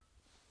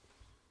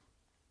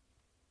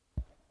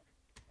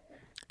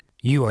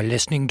You are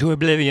listening to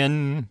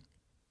Oblivion.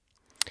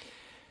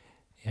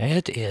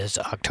 It is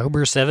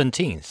October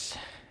 17th,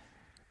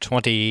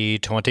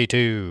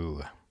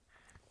 2022.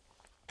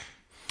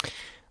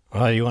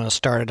 Well, you want to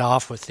start it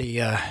off with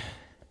the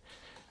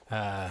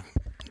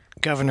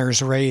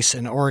governor's race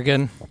in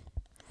Oregon?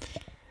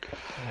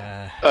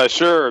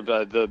 Sure.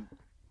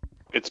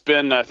 It's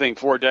been, I think,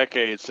 4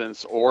 decades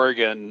since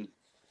Oregon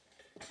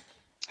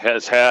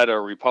has had a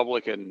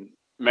Republican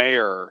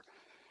mayor,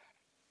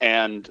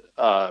 and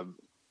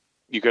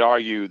you could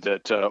argue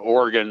that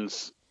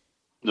Oregon's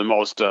the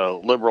most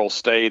liberal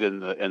state in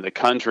the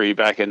country.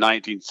 Back in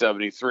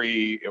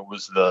 1973, it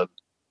was the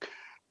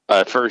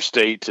first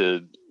state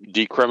to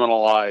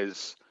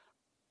decriminalize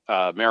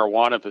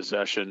marijuana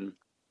possession,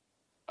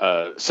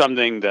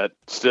 something that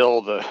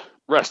still the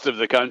rest of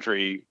the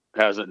country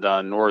hasn't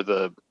done, nor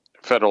the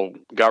federal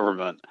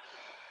government.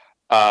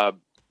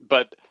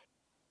 But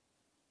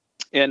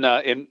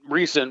in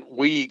recent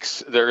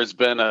weeks, there has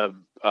been a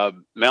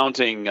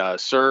mounting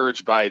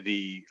surge by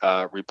the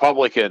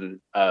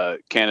Republican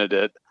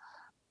candidate,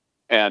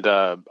 and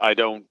I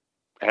don't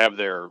have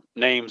their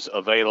names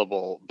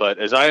available. But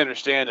as I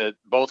understand it,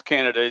 both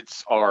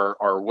candidates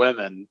are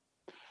women,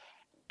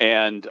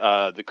 and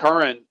the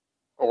current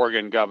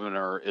Oregon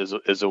governor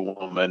is a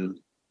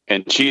woman,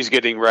 and she's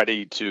getting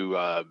ready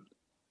to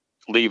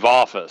leave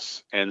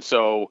office. And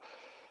so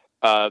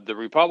the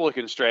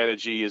Republican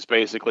strategy is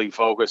basically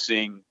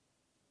focusing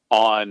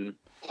on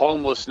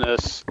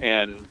homelessness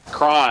and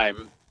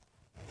crime.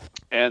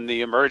 And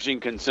the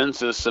emerging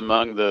consensus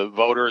among the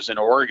voters in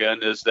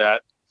Oregon is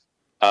that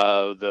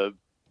the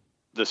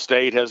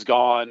state has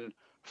gone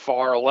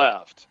far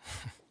left.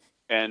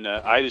 And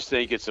I just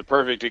think it's a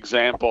perfect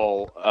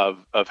example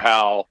of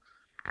how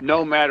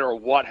no matter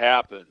what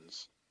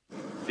happens,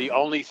 the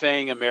only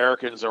thing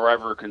Americans are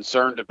ever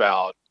concerned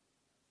about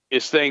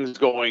is things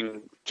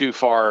going too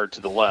far to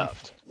the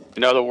left.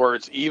 In other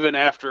words, even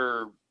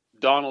after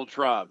Donald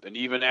Trump and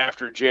even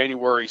after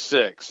January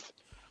 6th,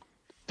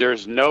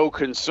 there's no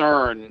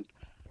concern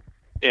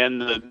in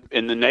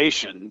the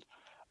nation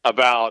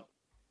about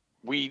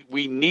we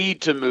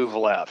need to move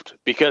left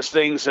because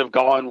things have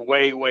gone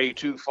way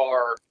too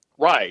far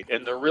right,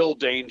 and the real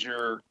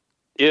danger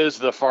is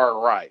the far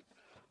right.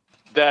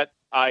 That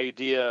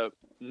idea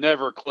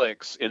never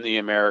clicks in the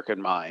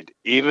American mind,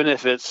 even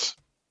if it's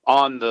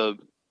on the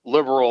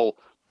liberal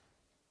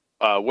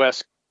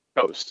West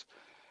Coast.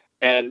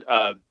 And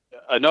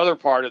another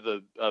part of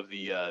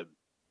the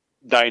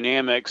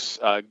dynamics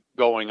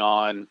going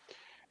on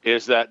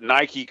is that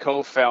Nike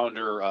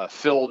co-founder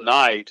Phil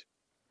Knight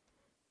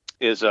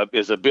is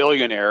a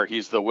billionaire.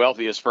 He's the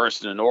wealthiest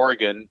person in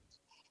Oregon,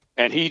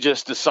 and he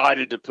just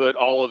decided to put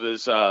all of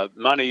his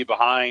money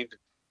behind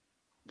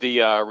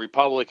the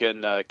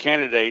Republican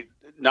candidate,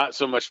 not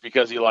so much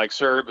because he likes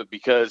her, but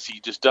because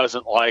he just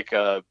doesn't like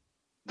the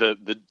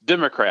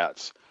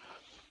Democrats.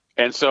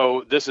 And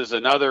so this is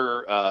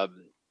another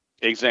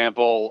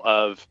example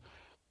of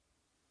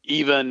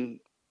even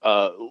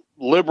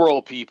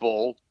liberal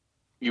people,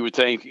 you would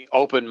think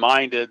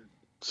open-minded,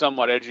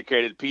 somewhat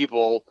educated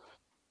people,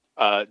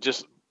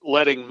 just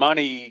letting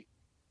money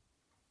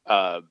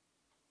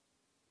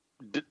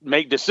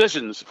make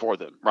decisions for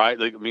them, right?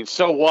 I mean,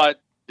 so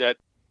what that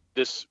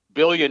this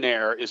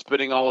billionaire is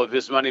putting all of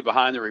his money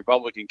behind the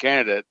Republican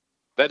candidate?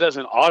 That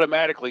doesn't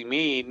automatically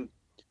mean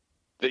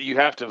that you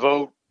have to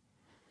vote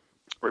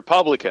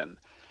Republican.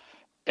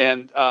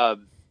 And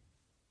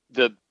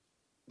the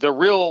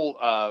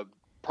real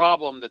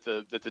problem that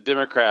the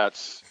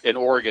Democrats in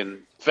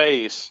Oregon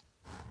face,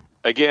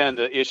 again,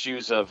 the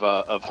issues of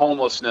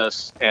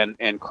homelessness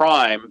and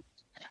crime,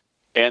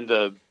 and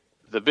the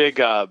big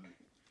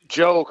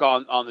joke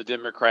on the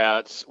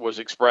Democrats was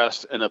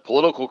expressed in a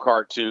political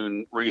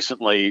cartoon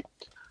recently,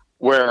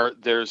 where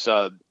there's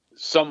a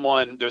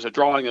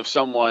drawing of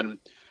someone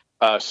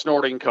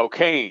snorting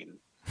cocaine,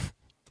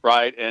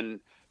 right? And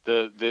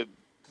the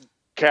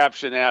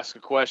caption asks a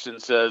question,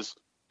 says,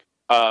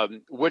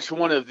 which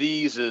one of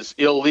these is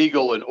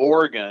illegal in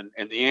Oregon?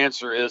 And the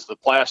answer is the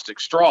plastic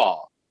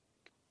straw.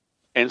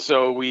 And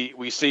so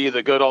we see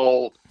the good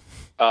old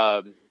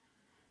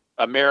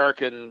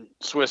American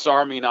Swiss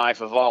Army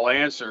knife of all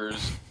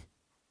answers: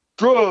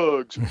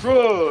 drugs,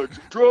 drugs,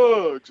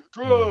 drugs,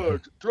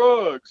 drugs,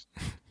 drugs,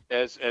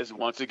 as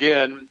once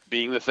again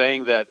being the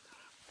thing that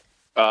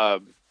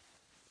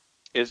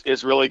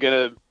is really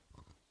going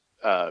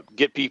to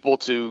get people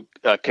to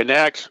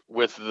connect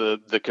with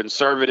the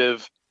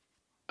conservative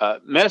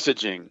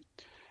messaging.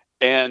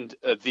 And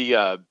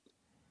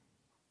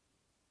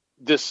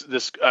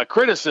this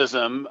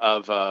criticism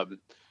of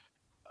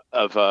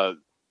the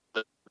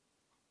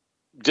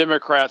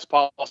Democrats'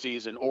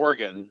 policies in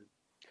Oregon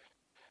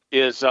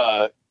is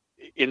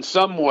in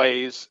some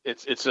ways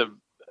it's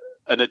an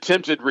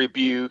attempted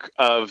rebuke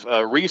of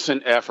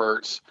recent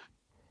efforts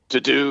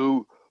to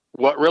do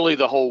what really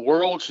the whole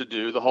world should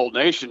do, the whole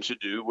nation should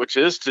do, which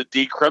is to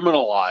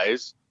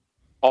decriminalize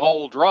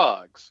all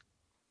drugs.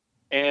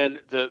 And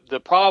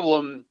the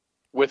problem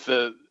with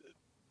the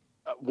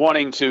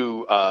wanting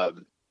to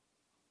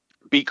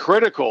be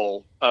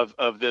critical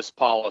of this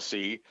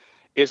policy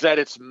is that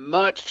it's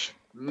much,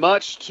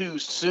 much too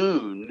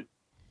soon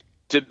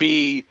to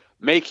be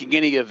making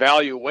any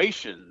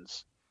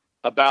evaluations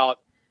about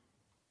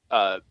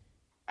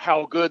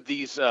how good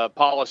these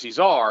policies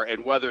are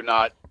and whether or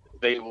not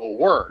they will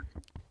work.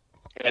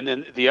 And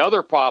then the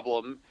other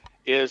problem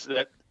is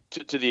that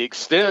to the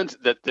extent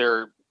that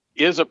there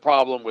is a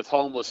problem with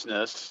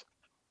homelessness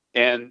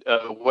and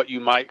what you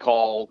might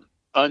call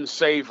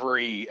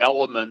unsavory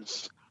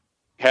elements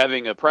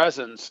having a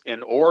presence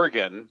in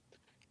Oregon,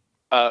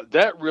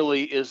 that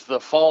really is the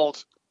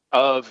fault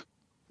of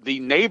the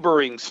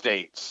neighboring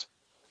states,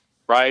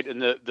 right?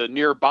 And the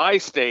nearby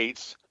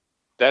states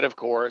that, of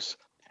course,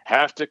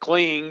 have to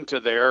cling to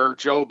their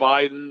Joe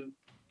Biden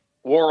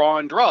war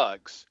on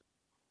drugs.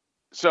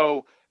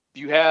 So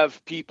you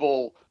have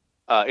people.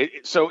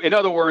 So in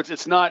other words,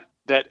 it's not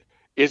that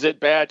is it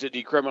bad to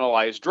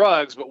decriminalize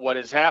drugs, but what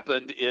has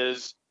happened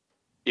is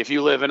if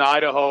you live in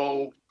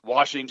Idaho,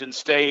 Washington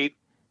State,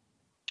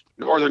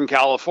 Northern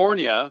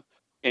California,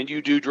 and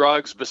you do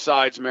drugs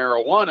besides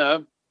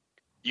marijuana,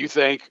 you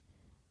think,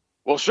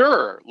 well,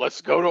 sure,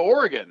 let's go to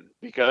Oregon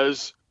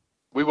because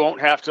we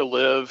won't have to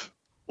live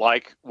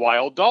like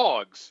wild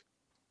dogs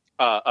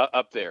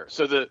up there.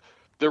 So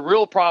the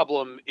real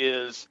problem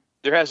is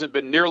there hasn't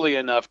been nearly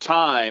enough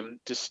time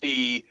to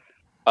see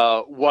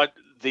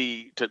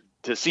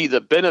to see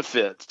the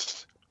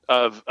benefits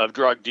of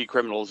drug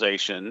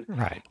decriminalization.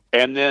 Right.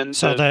 And then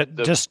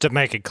just to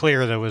make it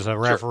clear, there was a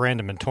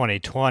referendum in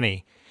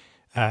 2020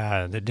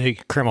 that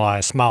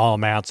decriminalized small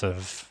amounts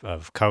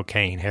of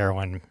cocaine,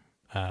 heroin,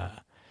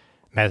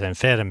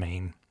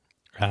 methamphetamine.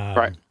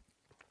 Right.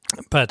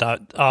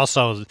 But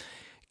also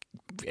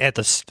at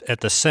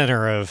the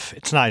center of,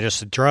 it's not just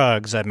the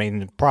drugs. I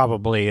mean,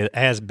 probably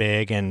as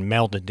big and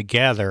melded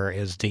together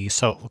is the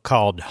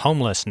so-called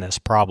homelessness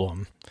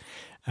problem.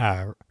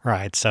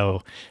 Right.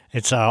 So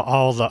it's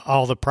all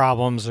the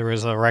problems. There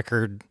is a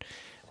record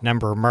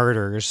number of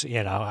murders.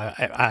 You know,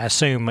 I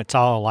assume it's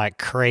all like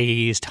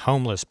crazed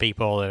homeless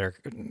people that are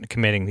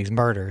committing these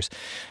murders.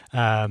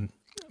 So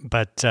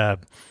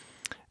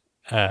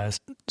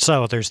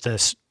there's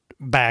this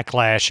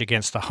backlash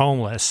against the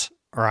homeless,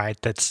 right?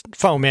 That's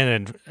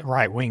fomented,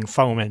 right-wing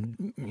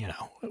fomented, you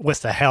know,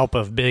 with the help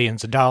of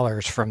billions of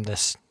dollars from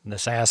this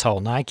asshole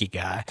Nike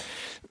guy,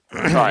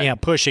 right. You know,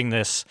 pushing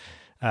this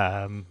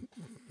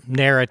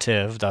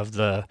narrative of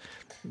the,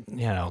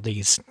 you know,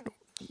 these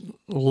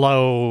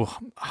low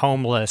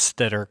homeless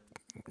that are,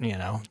 you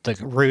know, the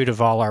root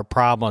of all our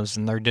problems,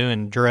 and they're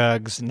doing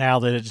drugs now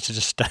that it's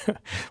just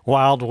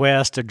Wild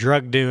West of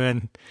drug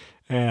doing,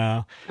 you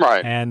know.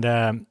 Right.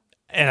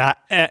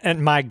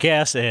 And my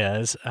guess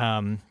is,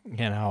 you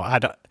know, I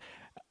don't,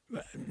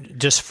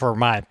 just for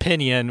my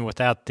opinion,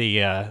 without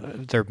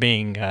there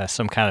being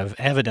some kind of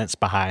evidence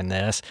behind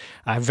this,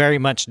 I very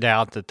much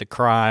doubt that the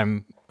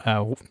crime,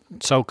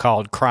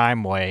 so-called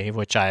crime wave,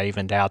 which I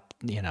even doubt,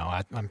 you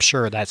know, I'm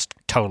sure that's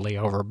totally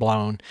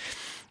overblown,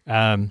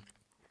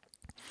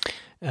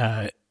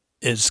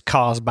 is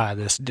caused by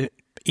this,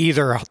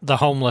 either the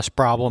homeless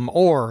problem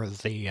or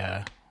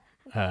the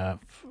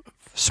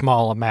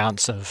small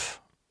amounts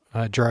of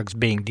drugs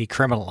being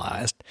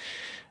decriminalized.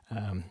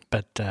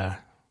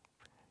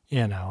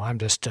 You know, I'm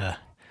just a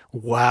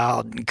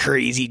wild and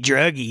crazy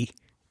druggie,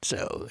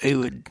 so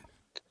who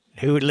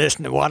would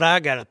listen to what I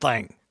got to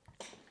think?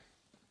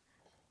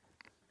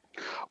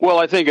 Well,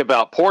 I think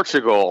about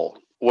Portugal,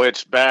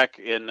 which back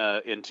in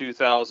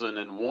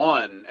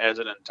 2001, as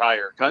an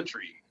entire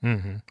country,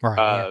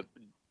 right,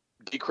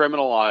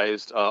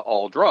 decriminalized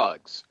all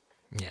drugs.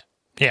 Yeah.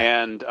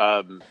 And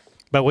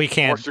but we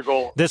can't.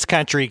 Portugal, this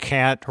country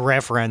can't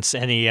reference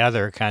any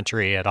other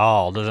country at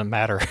all. Doesn't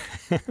matter,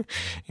 you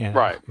know,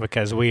 right?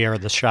 Because we are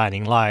the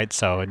shining light.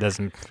 So it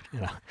doesn't.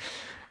 You know,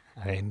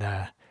 I mean,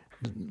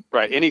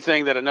 right.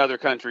 Anything that another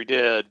country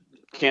did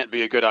can't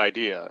be a good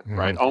idea,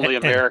 right? Only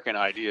American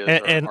ideas,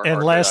 are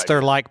unless they're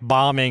ideas. like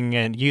bombing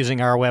and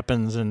using our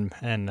weapons and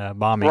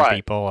bombing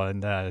people,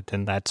 and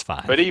then that's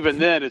fine. But even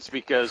then, it's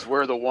because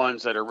we're the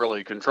ones that are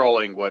really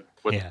controlling what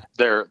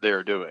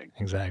they're doing.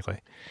 Exactly.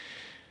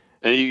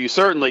 And you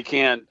certainly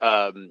can't.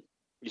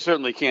 You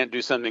certainly can't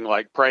do something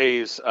like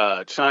praise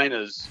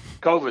China's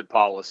COVID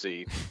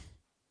policy.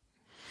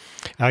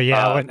 Oh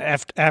yeah,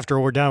 after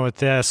we're done with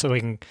this, so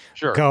we can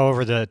go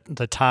over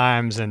the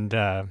times, and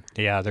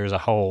there's a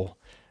whole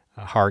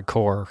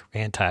hardcore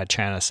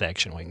anti-China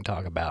section we can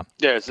talk about.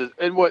 Yes,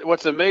 and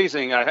what's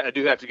amazing, I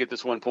do have to get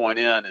this one point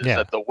in, is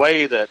that the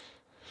way that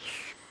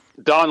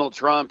Donald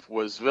Trump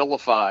was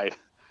vilified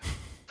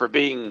for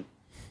being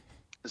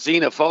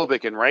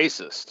xenophobic and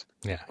racist,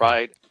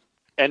 right?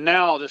 And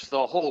now just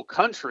the whole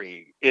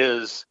country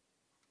is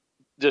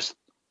just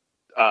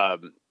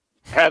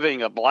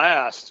having a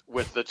blast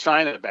with the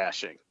China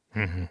bashing.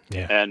 Mm-hmm.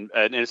 Yeah. And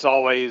it's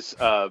always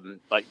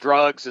like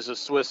drugs is a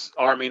Swiss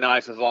Army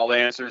knife of all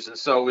answers, and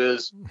so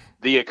is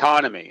the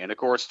economy. And of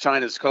course,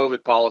 China's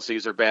COVID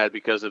policies are bad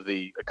because of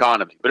the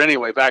economy. But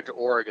anyway, back to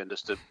Oregon,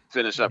 just to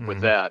finish up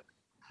with that.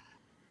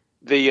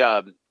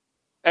 The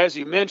as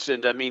you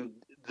mentioned, I mean,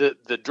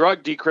 the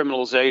drug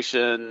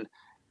decriminalization,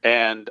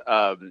 and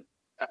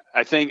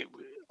I think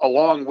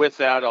along with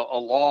that, a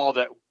law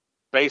that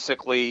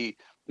basically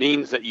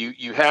means that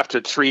you have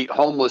to treat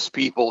homeless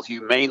people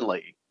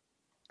humanely.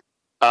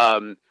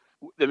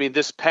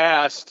 This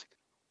passed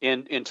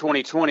in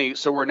 2020,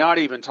 so we're not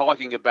even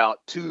talking about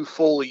 2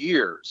 full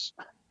years,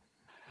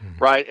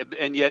 right?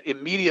 And yet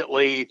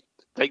immediately,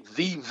 like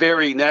the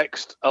very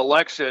next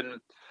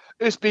election,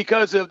 it's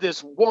because of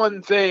this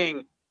one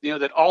thing,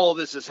 that all of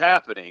this is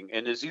happening.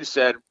 And as you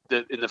said,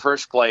 that in the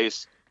first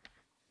place,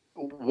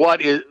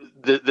 what is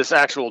this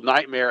actual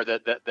nightmare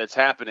that's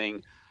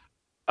happening?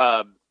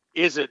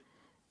 Is it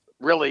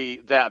really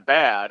that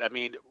bad? I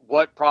mean,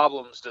 what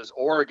problems does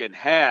Oregon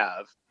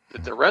have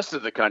that the rest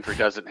of the country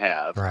doesn't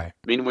have? Right.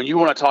 I mean, when you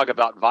want to talk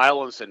about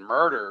violence and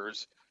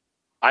murders,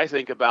 I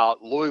think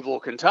about Louisville,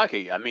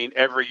 Kentucky. I mean,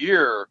 every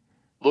year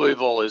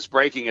Louisville is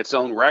breaking its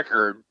own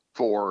record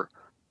for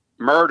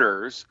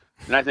murders.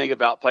 And I think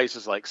about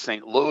places like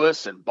St.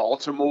 Louis and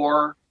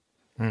Baltimore,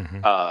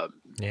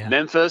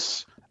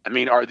 Memphis. I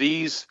mean,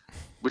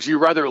 would you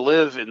rather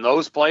live in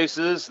those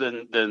places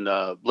than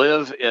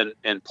live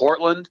in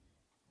Portland?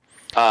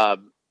 Well,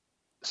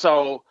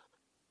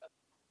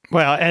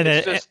 and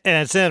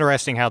it's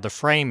interesting how the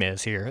frame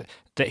is here.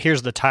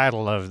 Here's the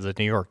title of the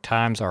New York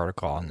Times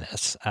article on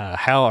this: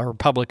 "How a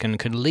Republican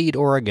Could Lead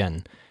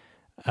Oregon,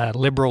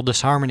 Liberal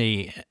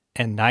Disharmony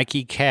and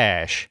Nike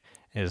Cash"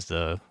 is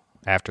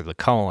after the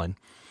colon.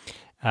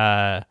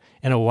 In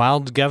a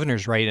wild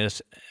governor's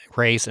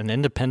race, an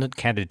independent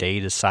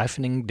candidate is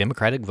siphoning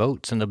Democratic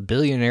votes, and a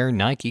billionaire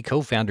Nike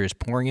co-founder is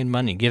pouring in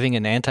money, giving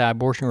an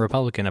anti-abortion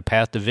Republican a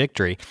path to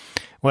victory.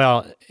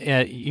 Well,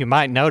 you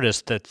might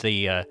notice that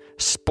the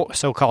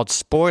so-called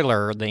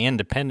spoiler, the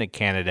independent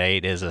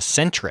candidate, is a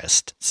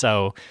centrist.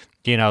 So,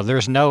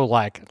 there's no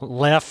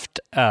left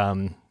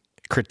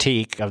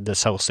critique of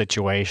this whole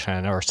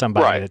situation or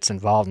somebody that's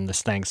involved in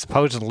this thing.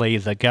 Supposedly,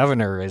 the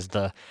governor is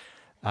the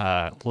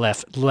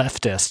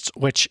leftists,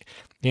 which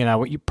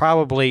you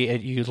probably,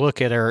 you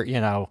look at her,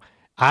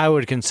 I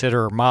would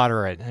consider her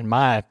moderate in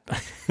my,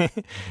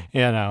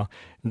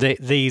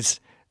 these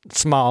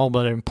small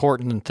but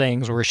important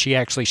things where she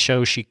actually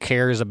shows she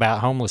cares about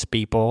homeless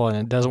people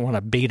and doesn't want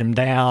to beat them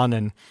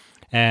down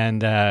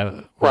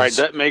right.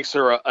 That makes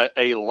her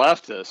a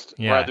leftist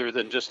rather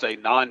than just a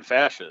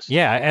non-fascist.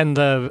 Yeah, and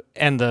the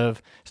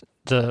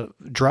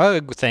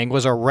drug thing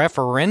was a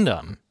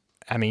referendum.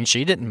 I mean,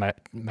 she didn't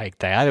make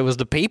that. It was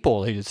the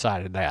people who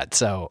decided that.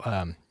 So,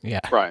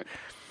 Right.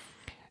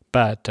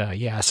 But,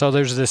 so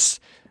there's this,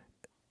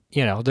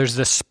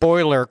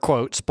 spoiler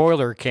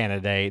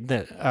candidate,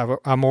 that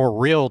a more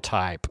real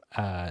type.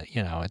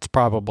 It's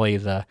probably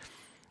the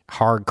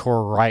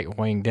hardcore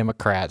right-wing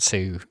Democrats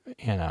who,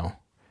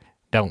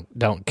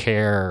 don't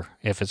care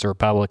if it's a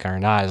Republican or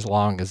not, as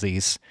long as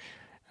these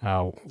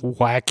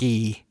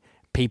wacky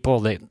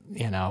people that,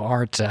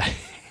 aren't...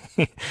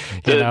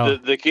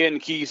 the Ken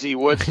Kesey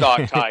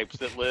Woodstock types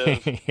that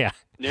live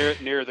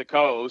near the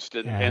coast,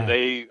 and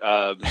they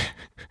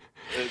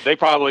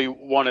probably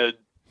want to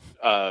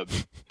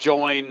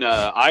join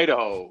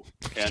Idaho.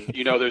 And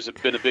there's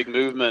been a big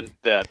movement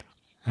that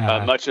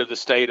much of the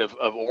state of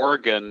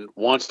Oregon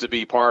wants to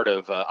be part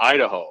of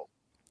Idaho.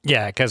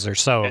 Yeah, because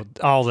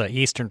all the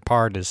eastern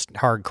part is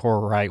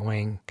hardcore right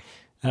wing.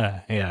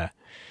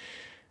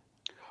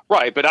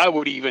 Right, but I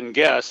would even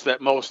guess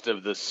that most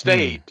of the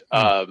state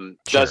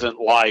doesn't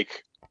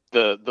like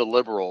the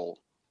liberal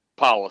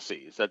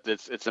policies. That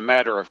it's a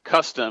matter of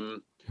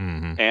custom,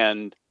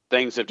 and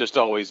things have just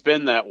always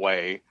been that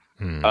way.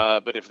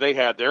 But if they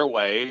had their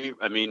way,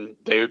 I mean,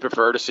 they would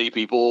prefer to see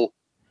people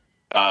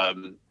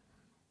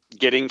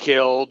getting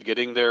killed,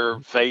 getting their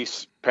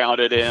face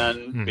pounded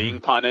in, being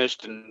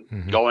punished,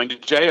 and going to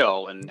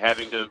jail, and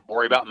having to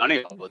worry about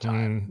money all the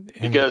time.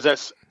 Because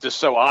that's just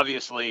so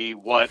obviously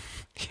what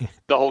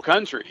the whole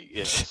country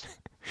is.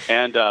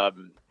 And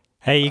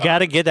hey, you got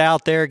to get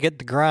out there, get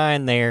the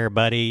grind there,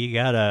 buddy. You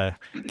got to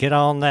get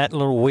on that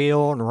little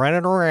wheel and run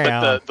it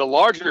around. But the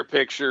larger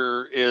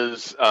picture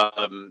is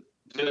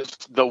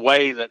just the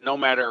way that no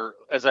matter,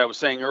 as I was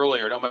saying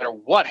earlier, no matter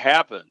what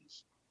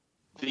happens,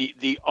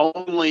 the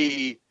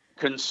only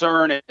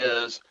concern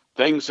is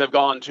things have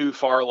gone too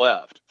far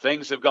left.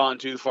 Things have gone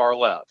too far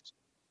left.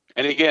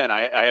 And again,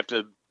 I have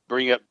to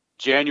bring up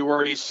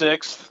January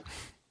 6th,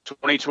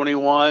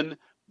 2021.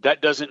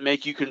 That doesn't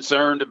make you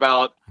concerned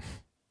about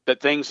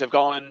that things have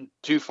gone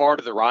too far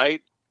to the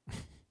right.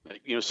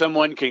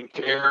 Someone can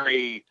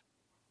carry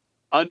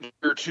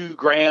under 2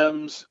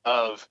 grams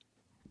of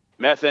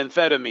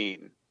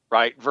methamphetamine,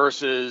 right?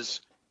 Versus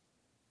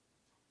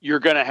you're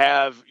going to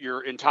have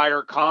your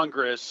entire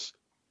Congress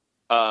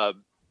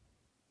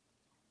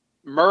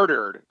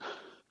murdered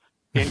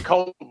in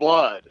cold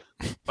blood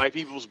by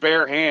people's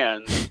bare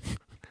hands,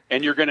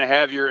 and you're going to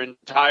have your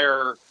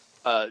entire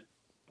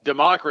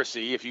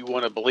democracy, if you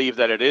want to believe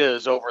that it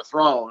is,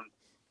 overthrown.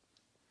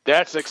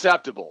 That's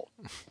acceptable.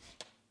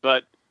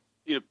 But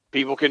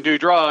people can do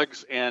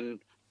drugs, and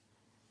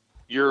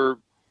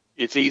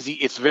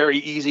it's very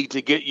easy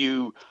to get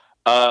you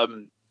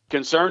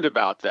concerned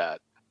about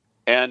that.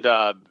 And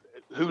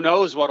who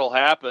knows what will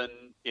happen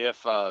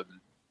if the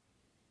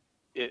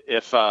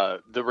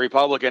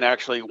Republican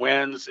actually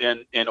wins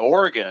in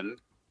Oregon.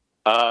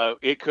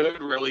 It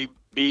could really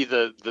be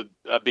the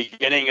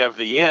beginning of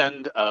the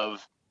end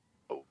of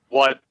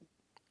what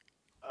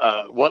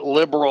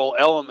liberal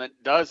element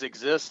does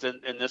exist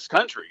in this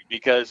country.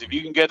 Because if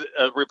you can get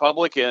a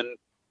Republican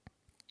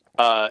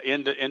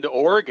into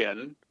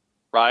Oregon,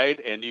 right,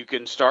 and you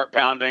can start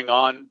pounding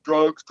on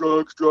drugs,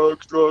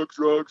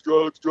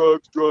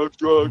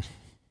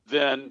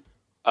 then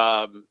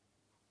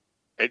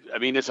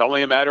it's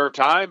only a matter of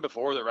time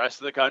before the rest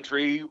of the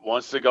country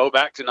wants to go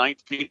back to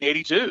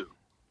 1982.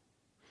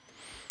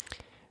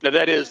 Now,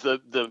 that is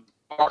the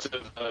parts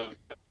of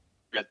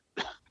that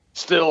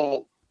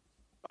still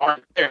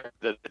aren't there,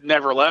 that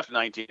never left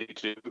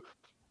 1982,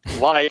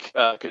 like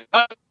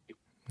Kentucky.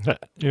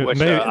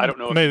 Which I don't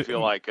know if you feel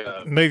like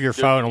move your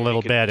phone a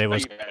little bit.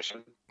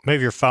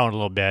 Move your phone a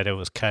little bit. It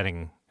was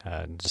cutting.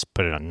 Just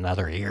put it on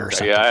another ear or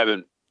something. Yeah, I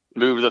haven't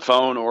moved the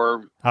phone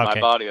or my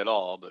body at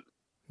all. But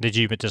did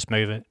you just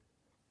move it?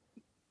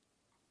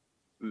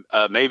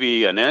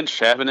 Maybe an inch,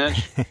 half an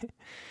inch.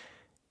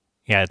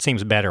 Yeah, it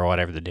seems better,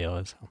 whatever the deal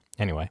is.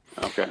 Anyway.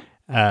 Okay.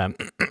 Yeah,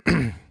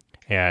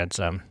 it's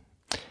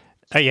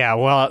yeah.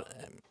 Well,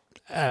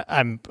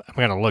 I'm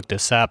going to look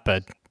this up,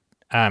 but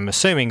I'm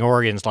assuming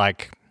Oregon's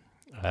like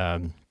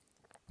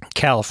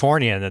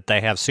California, that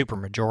they have super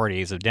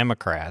majorities of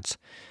Democrats.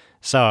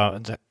 So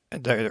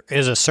there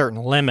is a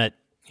certain limit.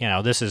 You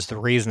know, this is the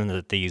reason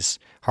that these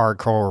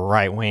hardcore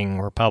right-wing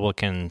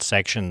Republican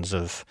sections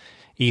of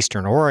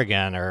Eastern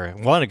Oregon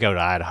want to go to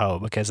Idaho,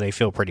 because they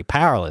feel pretty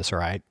powerless,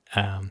 right?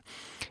 If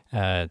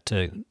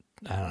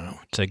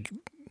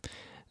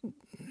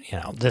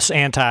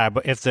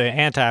the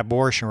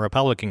anti-abortion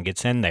Republican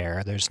gets in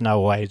there, there's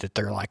no way that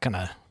they're like going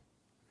to,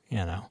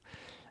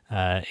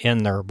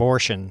 end their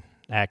abortion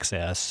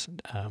access.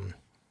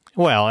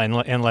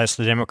 Unless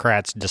the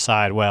Democrats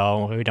decide,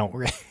 well, we don't,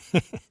 we're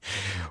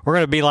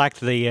going to be like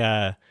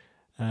the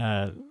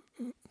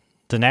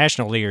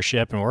national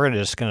leadership, and we're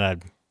just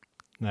going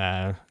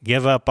to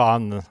give up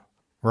on the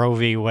Roe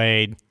v.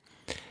 Wade.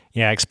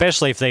 Yeah,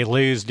 especially if they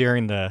lose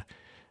during the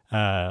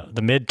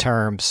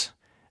midterms,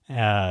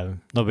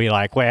 they'll be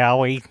like,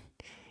 well,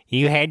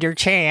 you had your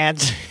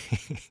chance.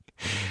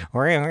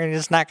 We're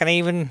just not going to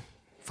even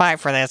fight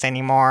for this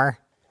anymore,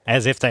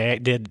 as if they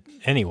did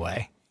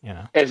anyway.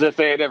 As if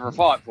they had ever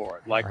fought for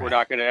it. Like, right. We're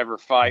not going to ever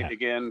fight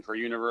again for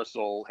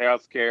universal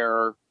health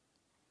care.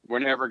 We're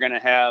never going to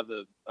have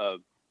a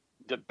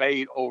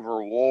debate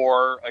over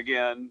war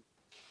again.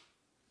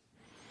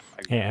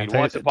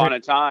 Once upon a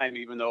time,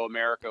 even though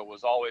America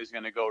was always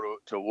going to go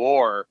to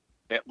war,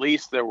 at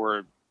least there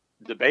were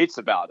debates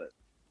about it.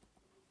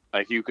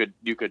 Like, you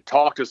could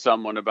talk to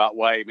someone about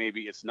why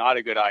maybe it's not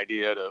a good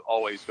idea to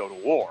always go to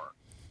war.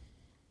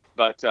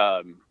 But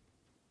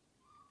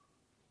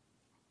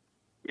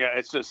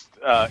it's just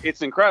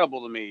it's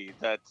incredible to me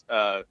that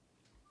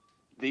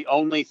the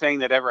only thing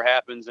that ever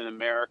happens in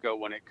America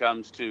when it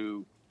comes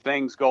to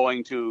things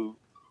going to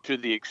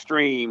the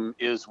extreme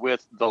is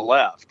with the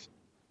left,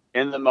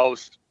 in the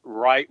most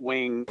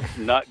right-wing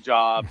nut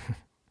job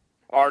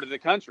part of the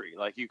country.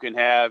 Like, you can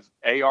have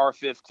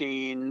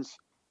AR-15s,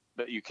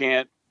 but you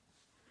can't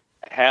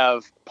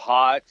have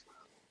pot.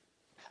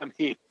 I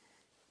mean,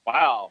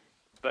 wow.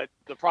 But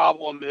the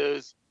problem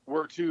is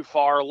we're too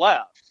far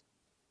left.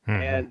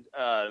 And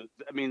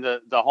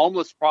the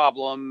homeless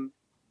problem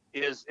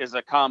is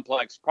a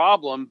complex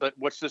problem. But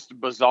what's just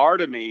bizarre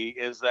to me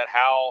is that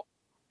how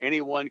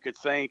anyone could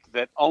think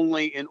that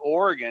only in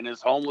Oregon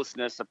is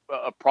homelessness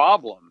a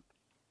problem.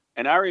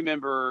 And I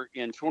remember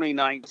in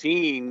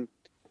 2019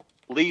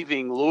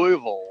 leaving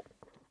Louisville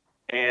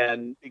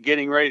and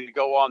getting ready to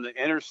go on the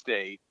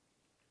interstate,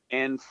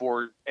 and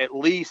for at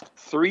least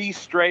 3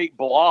 straight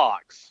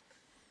blocks,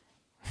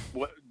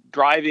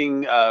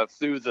 driving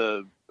through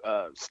the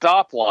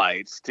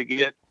stoplights to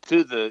get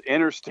to the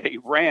interstate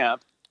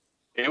ramp,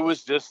 it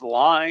was just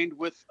lined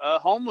with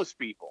homeless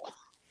people.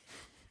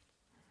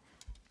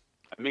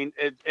 I mean,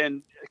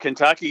 and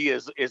Kentucky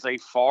is a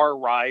far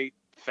right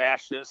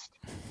fascist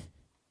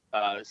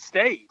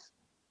state.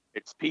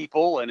 Its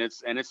people and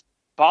its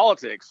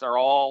politics are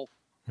all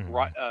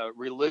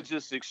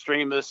religious,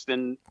 extremist,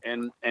 and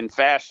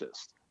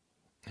fascist.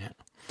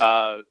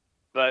 Yeah.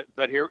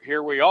 But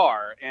here we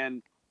are,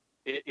 and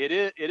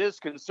it is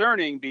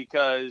concerning,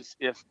 because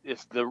if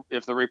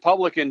the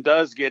Republican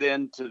does get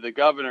into the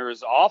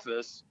governor's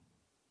office,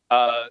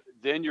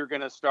 then you're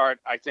going to start.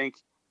 I think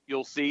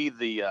you'll see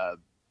the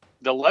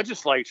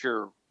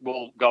legislature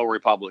will go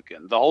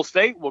Republican. The whole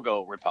state will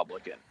go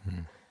Republican,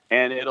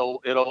 and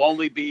it'll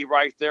only be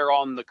right there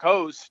on the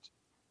coast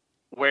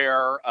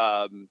where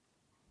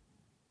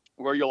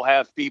you'll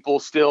have people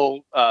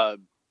still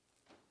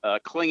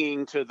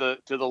clinging to the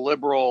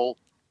liberal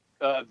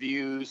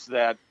views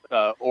that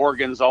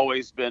Oregon's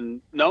always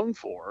been known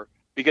for,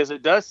 because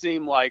it does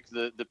seem like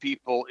the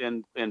people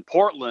in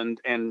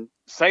Portland and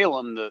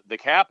Salem, the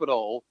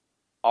capital,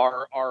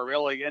 are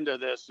really into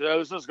this.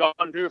 This has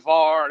gone too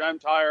far, and I'm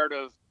tired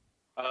of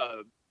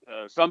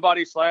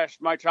somebody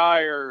slashed my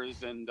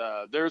tires, and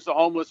there's a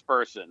homeless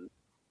person.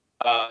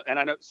 And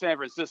I know San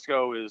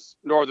Francisco is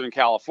Northern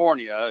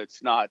California.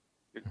 It's not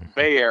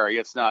Bay Area.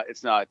 It's not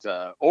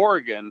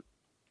Oregon.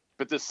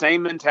 But the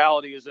same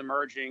mentality is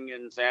emerging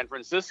in San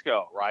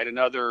Francisco, right?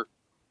 Another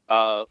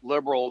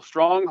liberal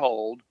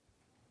stronghold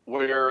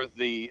where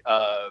the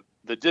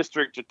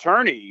district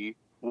attorney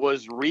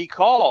was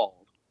recalled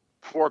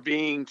for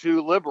being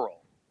too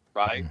liberal,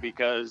 right?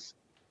 Because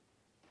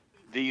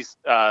these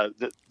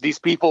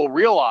people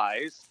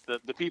realize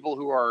that the people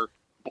who are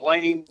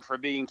blamed for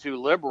being too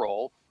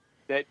liberal,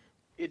 that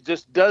it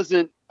just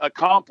doesn't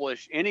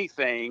accomplish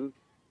anything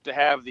to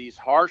have these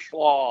harsh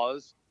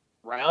laws,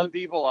 round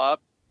people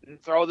up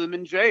and throw them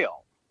in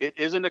jail. It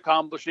isn't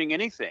accomplishing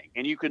anything.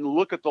 And you can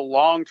look at the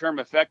long-term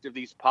effect of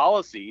these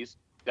policies.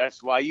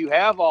 That's why you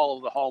have all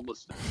of the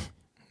homelessness.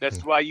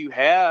 That's why you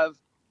have,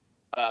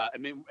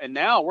 and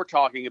now we're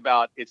talking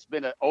about, it's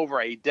been over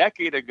a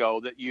decade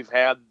ago that you've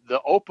had the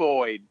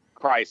opioid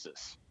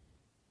crisis,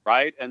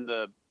 right? And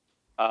the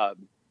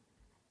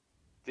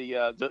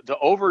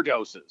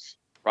overdoses,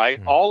 right?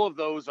 Mm-hmm. All of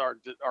those are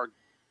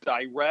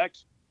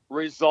direct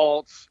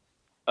results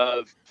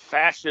of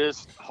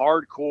fascist,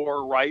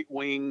 hardcore,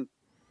 right-wing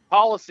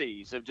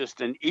policies of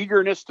just an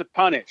eagerness to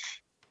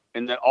punish.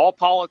 And that all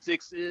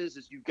politics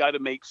is you've got to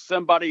make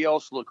somebody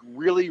else look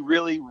really,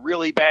 really,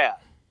 really bad.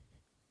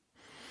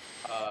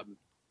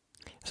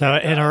 So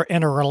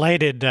in a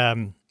related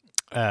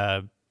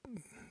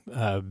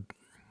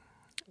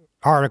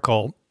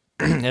article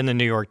in the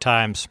New York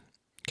Times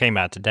came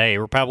out today,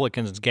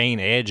 Republicans gain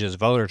edge as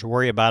voters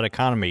worry about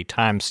economy,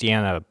 Times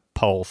Siena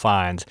poll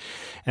finds.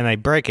 And they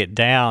break it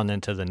down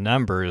into the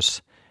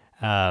numbers,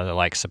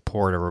 like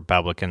support of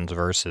Republicans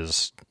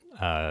versus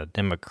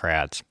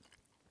Democrats.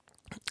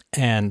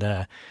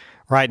 And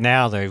right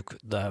now, the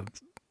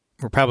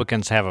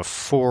Republicans have a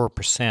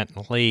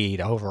 4%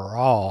 lead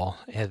overall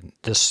in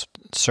this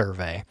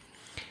survey.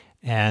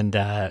 And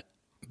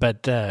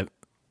but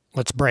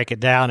let's break it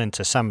down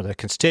into some of the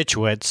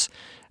constituents.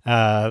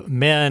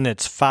 Men,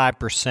 it's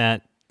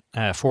 5%,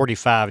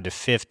 45 to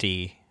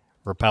 50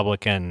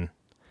 Republican,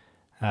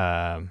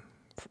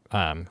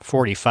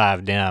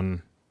 45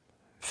 Dem,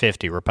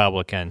 50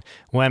 Republican.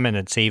 Women,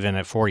 it's even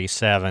at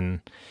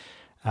 47.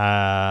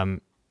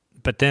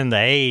 But then the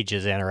age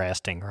is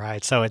interesting,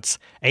 right? So it's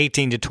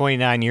 18 to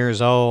 29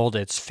 years old.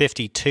 It's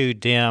 52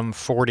 Dem,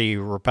 40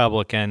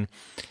 Republican.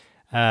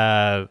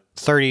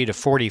 30 to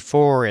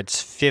 44,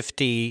 it's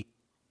 50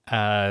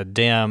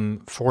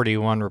 Dem,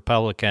 41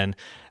 Republican.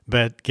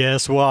 But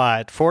guess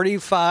what?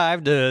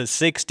 45 to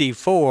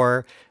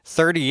 64,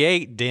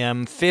 38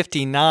 Dem,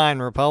 59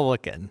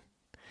 Republican.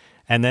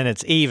 And then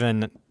it's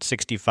even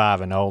 65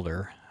 and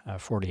older,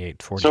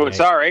 48, 48. So it's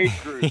our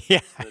age group.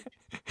 Yeah.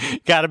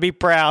 Got to be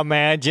proud,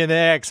 man. Gen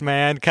X,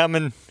 man,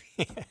 coming.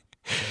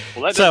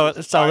 Well, that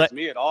doesn't surprise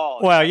me at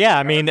all. Well, yeah,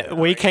 I mean,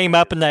 we came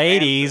up in the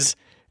 80s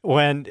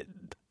when,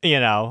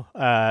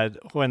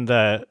 when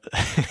the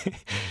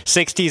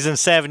 60s and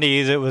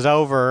 70s, it was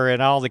over,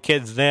 and all the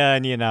kids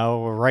then,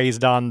 were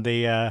raised on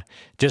the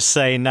just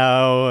say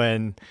no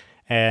and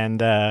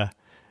the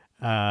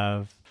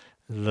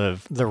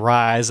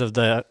rise of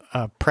the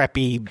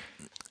preppy.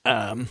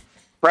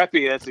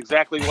 Preppy, that's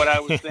exactly what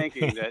I was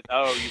thinking. That,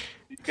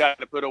 you've got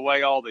to put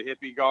away all the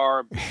hippie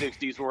garb. The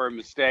 60s were a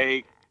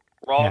mistake.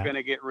 We're all going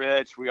to get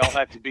rich. We all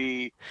have to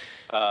be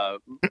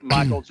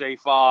Michael J.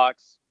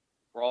 Fox.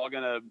 We're all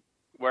going to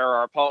wear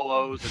our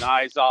polos and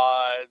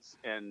Izods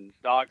and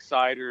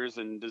Docksiders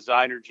and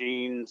designer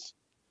jeans.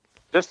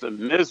 Just a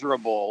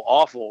miserable,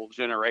 awful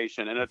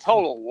generation and a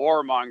total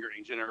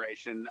warmongering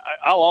generation.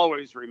 I'll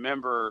always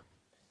remember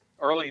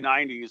early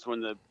 90s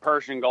when the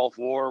Persian Gulf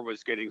War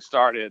was getting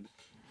started.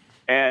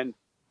 And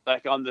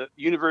like on the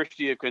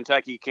University of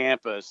Kentucky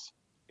campus,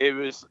 it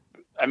was,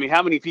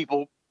 how many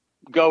people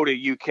go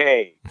to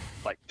UK?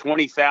 Like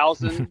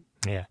 20,000?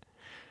 Yeah.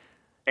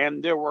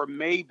 And there were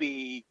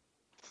maybe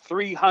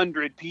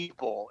 300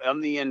 people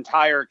on the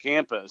entire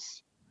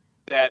campus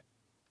that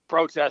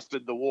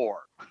protested the war.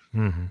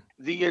 Mm-hmm.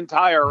 The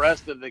entire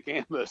rest of the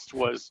campus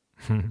was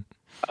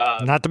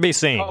not to be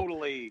seen.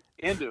 Totally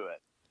into it.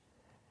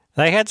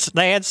 They had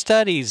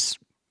studies,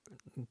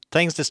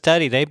 things to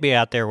study. They'd be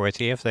out there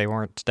with you if they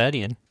weren't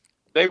studying.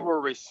 They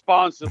were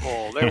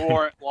responsible. They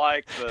weren't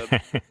like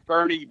the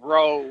Bernie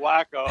bro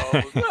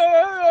wackos.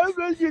 I'm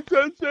going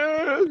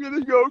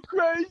to go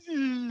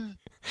crazy.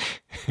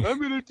 I'm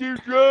going to do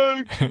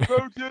drugs and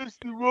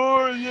protest the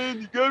war, and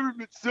then the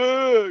government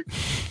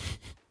sucks.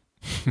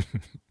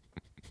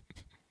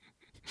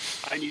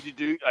 I need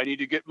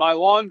to get my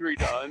laundry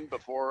done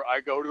before I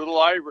go to the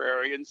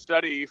library and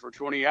study for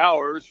 20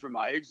 hours for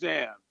my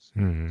exams.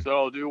 Mm-hmm. So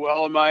I'll do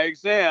well in my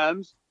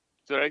exams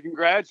so that I can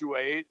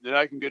graduate, then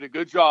I can get a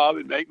good job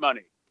and make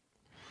money.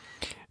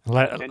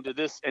 And to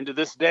this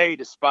day,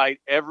 despite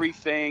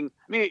everything,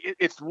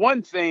 it's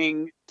one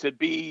thing to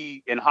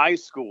be in high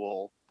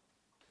school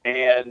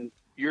and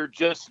you're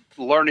just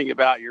learning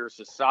about your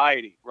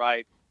society,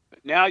 right?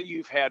 Now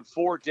you've had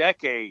 4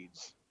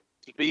 decades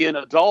to be an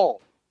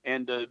adult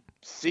and to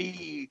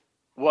see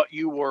what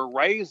you were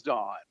raised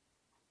on.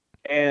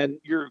 And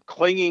you're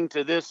clinging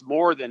to this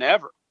more than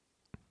ever.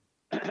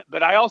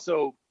 But I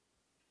also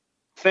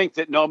think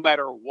that no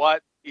matter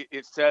what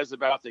it says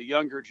about the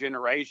younger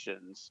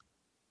generations,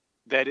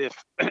 that if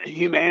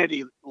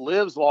humanity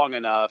lives long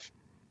enough,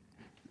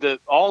 that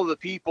all of the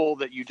people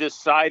that you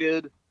just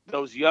cited,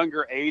 those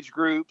younger age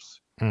groups,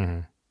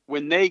 Mm-hmm.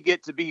 when they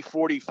get to be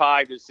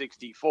 45 to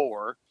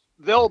 64,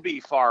 they'll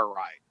be far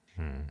right.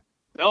 Mm-hmm.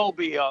 They'll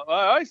be,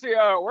 I see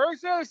how it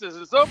works. This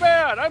is so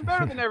bad. I'm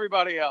better than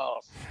everybody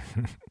else.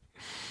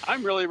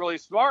 I'm really, really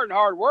smart and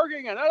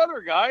hardworking, and that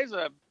other guy's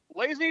a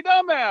lazy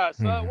dumbass.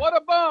 What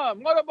a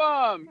bum. What a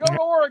bum. Go to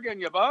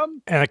Oregon, you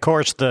bum. And, of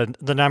course, the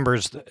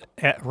numbers,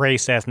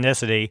 race,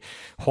 ethnicity,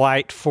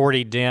 white,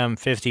 40 Dem,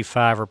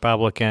 55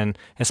 Republican,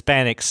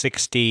 Hispanic,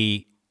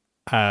 60,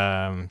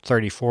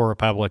 34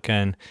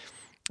 Republican,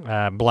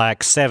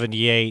 black,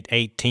 78,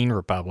 18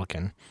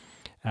 Republican.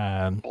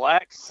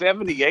 Black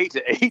 78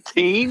 to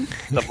 18?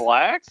 The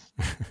blacks?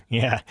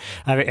 Yeah.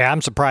 I mean,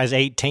 I'm surprised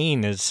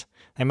 18 is...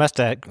 They must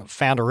have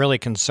found a really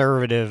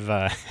conservative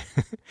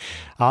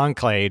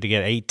enclave to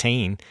get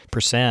 18%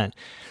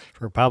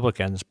 for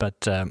Republicans.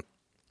 But,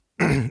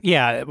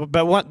 yeah,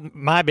 but what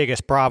my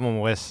biggest problem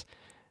with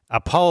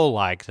a poll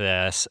like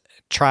this,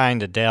 trying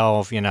to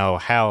delve,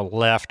 how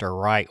left or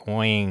right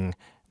wing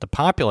the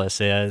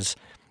populace is,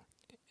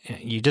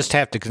 you just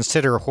have to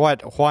consider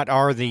what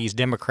are these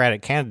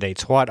Democratic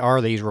candidates, what are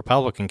these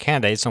Republican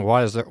candidates, and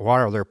what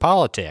are their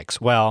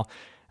politics. Well,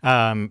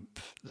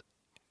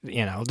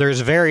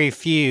 there's very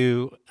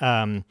few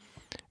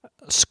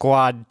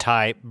squad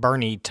type,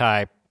 Bernie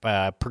type,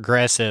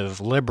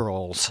 progressive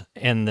liberals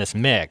in this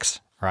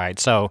mix, right?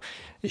 So,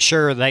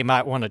 sure, they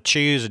might want to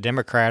choose a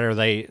Democrat, or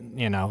they,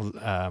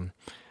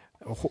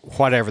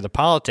 whatever the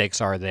politics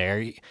are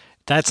there.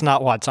 That's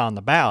not what's on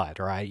the ballot,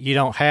 right? You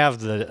don't have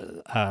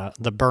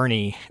the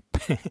Bernie.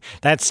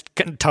 That's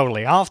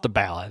totally off the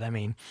ballot. I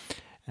mean.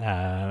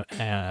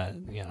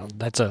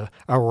 That's a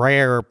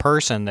rare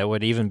person that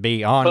would even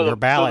be on your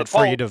ballot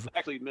for you to.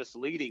 Actually,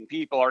 misleading.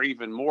 People are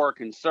even more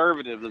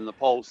conservative than the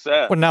poll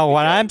says. Well, no,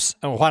 what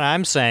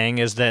I'm saying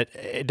is that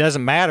it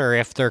doesn't matter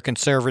if they're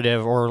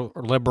conservative or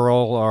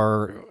liberal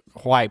or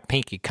white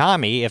pinky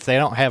commie if they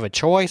don't have a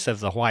choice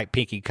of the white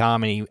pinky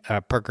commie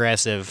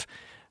progressive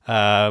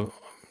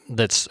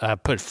that's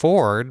put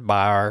forward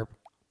by our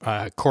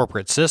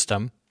corporate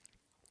system.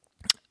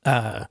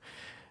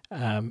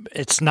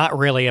 It's not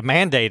really a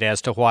mandate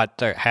as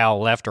to how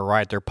left or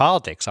right their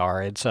politics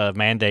are. It's a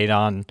mandate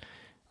on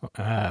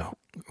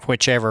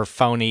whichever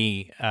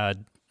phony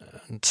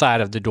side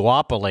of the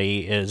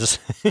duopoly is,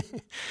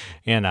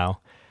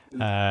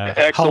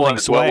 holding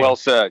sway. Well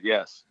said.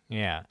 Yes.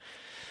 Yeah.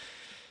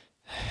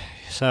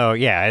 So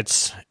yeah,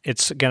 it's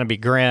going to be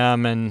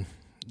grim, and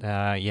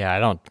I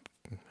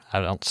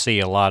don't see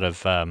a lot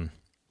of. At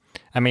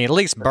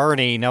least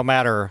Bernie, no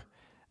matter.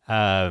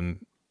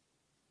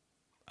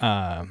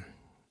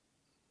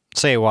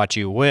 Say what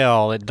you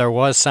will, there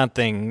was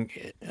something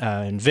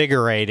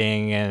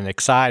invigorating and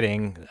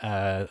exciting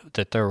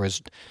that there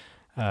was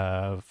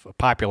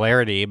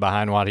popularity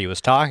behind what he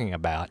was talking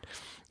about.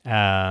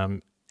 I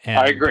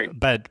agree.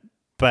 But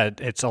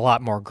it's a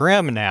lot more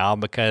grim now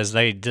because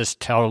they just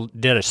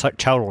did a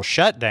total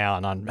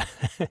shutdown on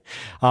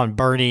on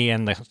Bernie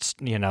and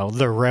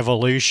the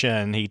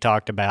revolution he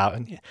talked about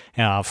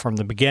from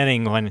the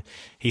beginning when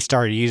he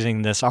started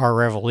using this "Our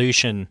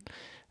Revolution."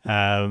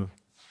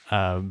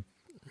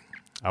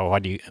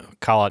 What do you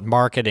call it?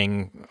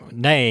 Marketing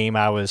name.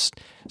 I was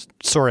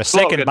sort of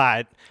sickened by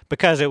it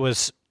because it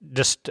was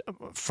just,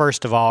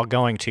 first of all,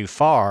 going too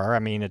far. I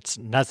mean,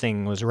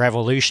 nothing was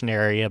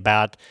revolutionary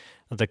about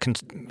the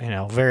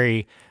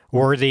very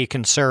worthy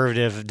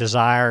conservative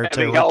desire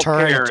to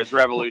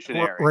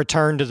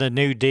return to the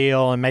New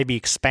Deal and maybe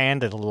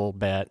expand it a little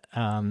bit.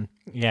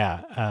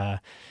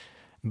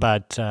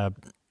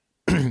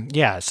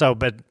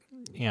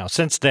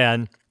 Since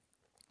then.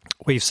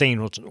 We've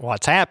seen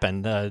what's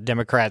happened. The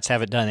Democrats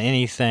haven't done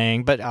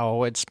anything, but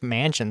it's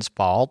Manchin's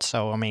fault.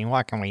 So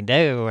what can we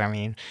do?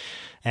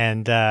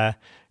 The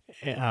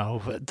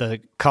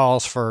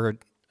calls for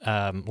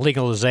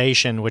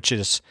legalization, which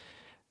is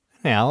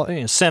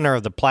center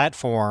of the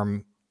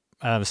platform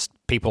of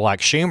people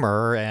like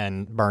Schumer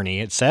and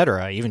Bernie, et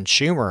cetera. Even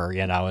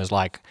Schumer, is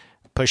like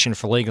pushing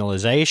for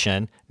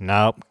legalization.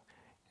 Nope.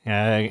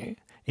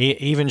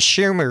 Even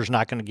Schumer's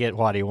not going to get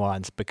what he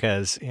wants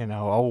because,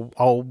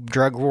 old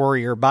drug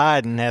warrior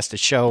Biden has to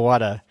show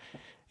what a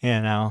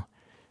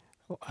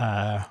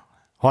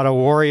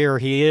warrior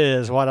he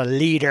is, what a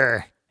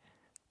leader,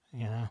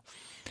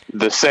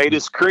 The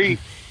sadist creep.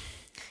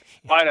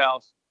 White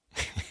House.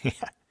 Yeah.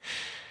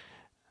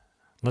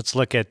 Let's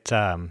look at,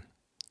 I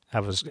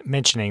was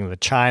mentioning the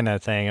China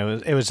thing.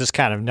 It was just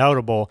kind of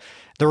notable.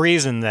 The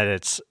reason that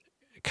it's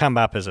come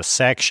up as a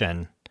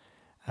section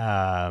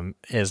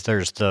is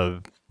there's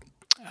the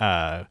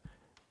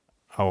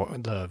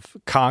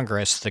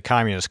Congress, the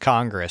Communist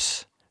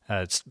Congress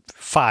it's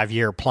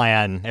 5-year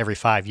plan. Every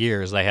 5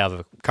 years, they have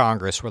a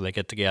Congress where they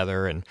get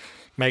together and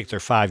make their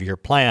 5-year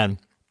plan.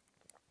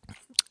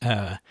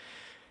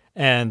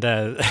 And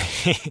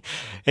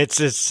it's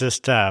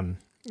just the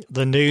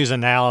news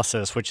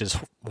analysis, which is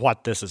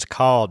what this is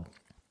called.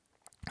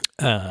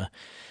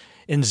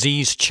 In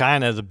Xi's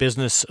China, the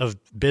business of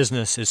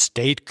business is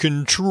state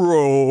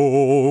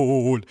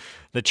controlled.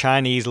 The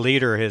Chinese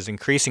leader has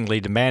increasingly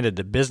demanded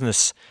that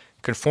business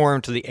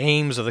conform to the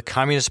aims of the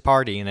Communist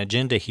Party, an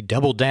agenda he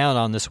doubled down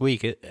on this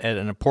week at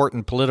an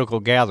important political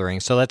gathering.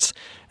 So that's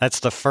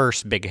the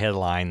first big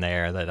headline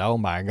there, that, oh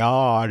my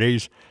God,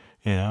 he's,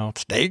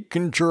 state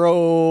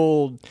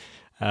controlled.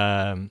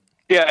 I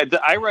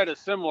read a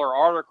similar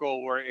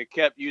article where it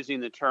kept using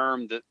the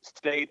term the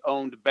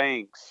state-owned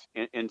banks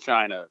in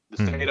China.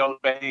 The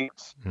state-owned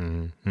banks.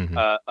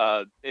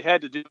 It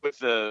had to do with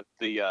the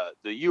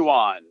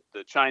yuan,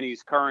 the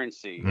Chinese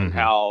currency, and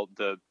how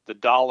the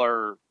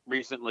dollar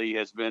recently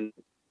has been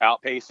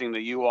outpacing the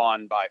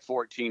yuan by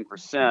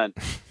 14%,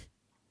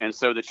 and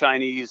so the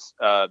Chinese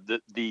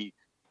the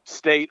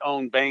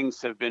state-owned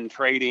banks have been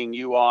trading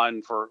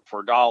yuan for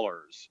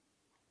dollars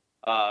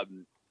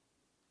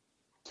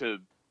to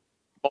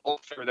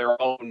bolster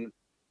their own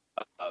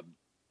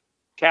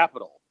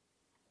capital.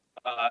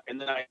 And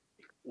then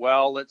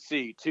let's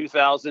see,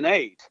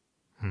 2008,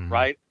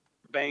 right?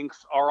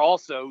 Banks are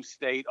also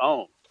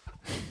state-owned.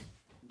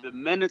 The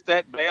minute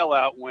that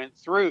bailout went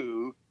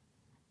through,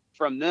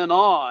 from then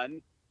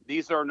on,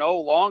 these are no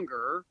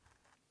longer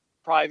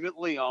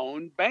privately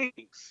owned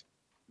banks.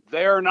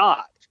 They're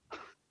not,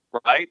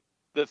 right?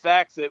 The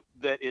fact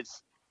that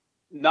it's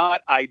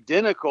not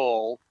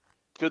identical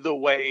to the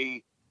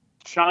way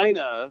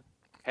China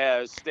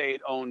has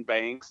state-owned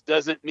banks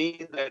doesn't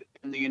mean that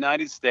in the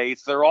United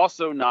States they're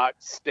also not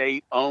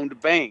state-owned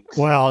banks.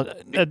 Well,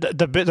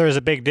 there's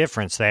a big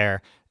difference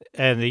there.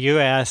 In the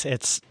U.S.,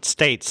 it's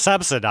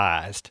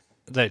state-subsidized.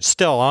 It's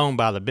still owned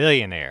by the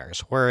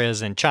billionaires,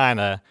 whereas in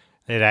China,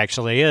 it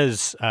actually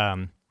is,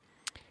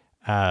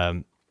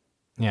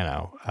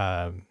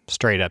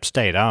 straight-up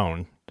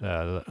state-owned.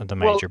 The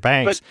major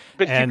banks,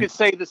 but you could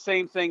say the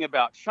same thing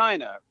about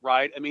China,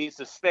 right? I mean, it's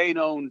a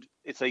state-owned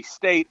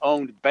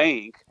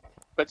bank,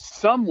 but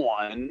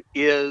someone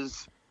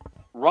is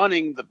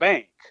running the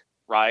bank,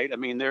 right? I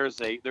mean,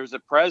 there's a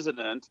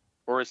president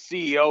or a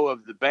CEO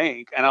of the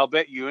bank, and I'll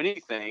bet you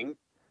anything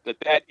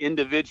that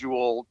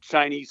individual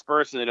Chinese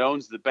person that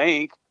owns the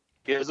bank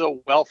is a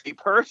wealthy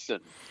person.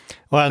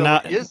 Well,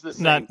 so it is the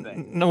same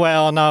thing.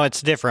 Well, no, it's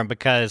different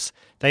because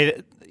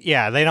they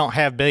don't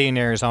have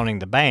billionaires owning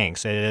the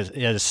banks. It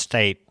is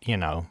state,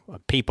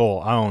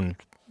 people-owned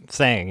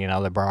thing.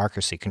 The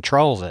bureaucracy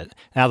controls it.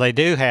 Now, they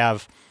do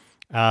have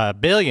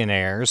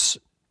billionaires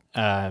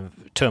to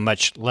a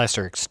much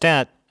lesser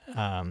extent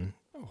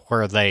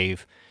where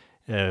they've,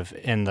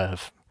 in the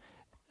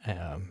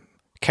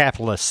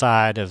capitalist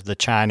side of the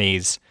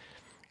Chinese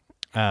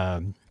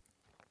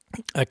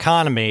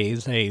economy,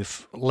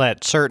 they've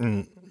let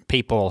certain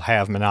people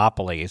have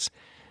monopolies.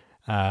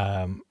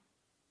 But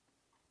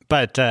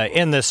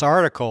in this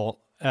article,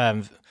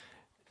 they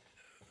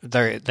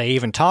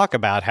even talk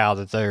about how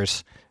that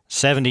there's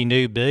 70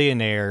 new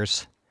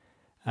billionaires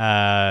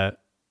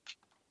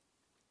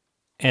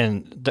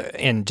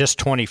in just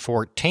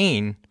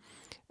 2014.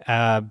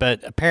 But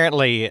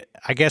apparently,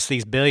 I guess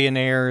these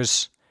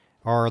billionaires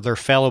or their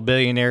fellow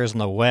billionaires in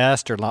the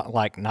West are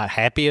not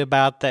happy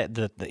about that.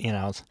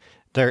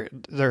 They're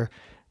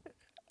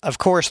of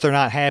course they're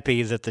not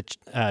happy that the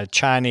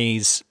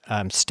Chinese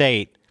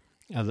state,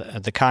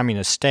 the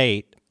communist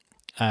state,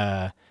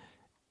 has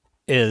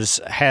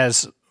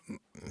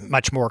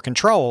much more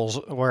controls,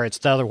 where it's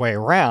the other way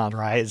around,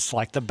 right? It's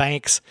like the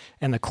banks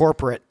and the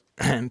corporate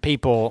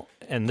people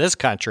in this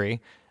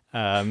country,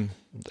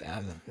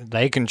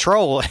 they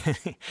control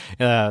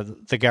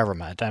the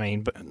government. I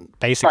mean,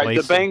 basically,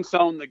 right, the banks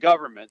own the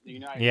government, the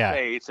United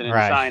States, and in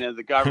China,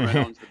 the government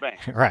owns the bank.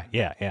 Right.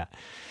 Yeah.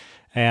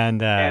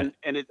 And I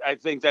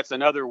think that's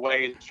another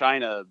way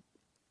China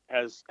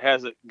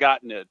hasn't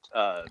gotten it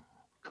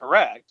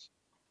correct.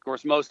 Of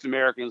course, most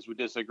Americans would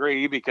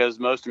disagree because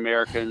most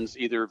Americans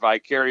either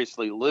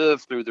vicariously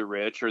live through the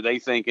rich or they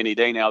think any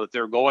day now that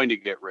they're going to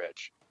get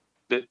rich.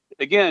 But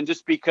again,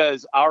 just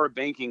because our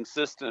banking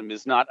system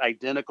is not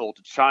identical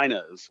to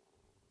China's,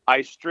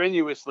 I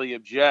strenuously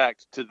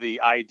object to the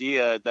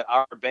idea that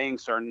our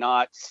banks are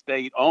not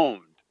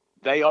state-owned.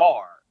 They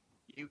are.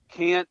 You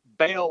can't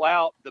bail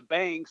out the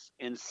banks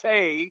and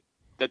say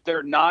that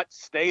they're not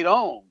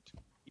state-owned.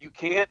 You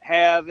can't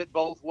have it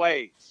both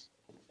ways.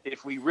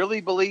 If we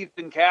really believed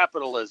in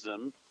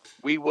capitalism,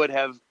 we would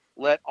have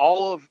let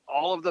all of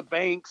the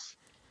banks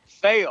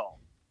fail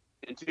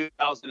in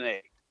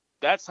 2008.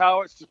 That's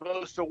how it's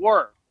supposed to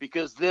work,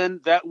 because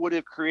then that would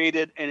have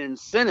created an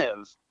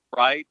incentive,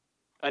 right?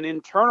 An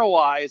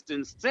internalized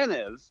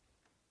incentive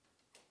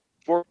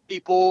for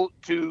people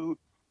to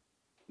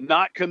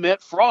not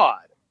commit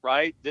fraud,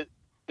 right?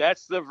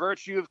 That's the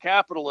virtue of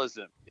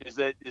capitalism, is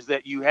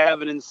that you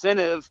have an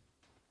incentive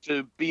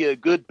to be a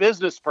good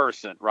business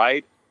person,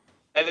 right?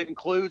 that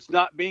includes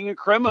not being a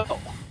criminal.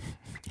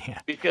 Yeah.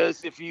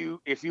 Because if you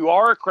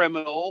are a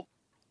criminal,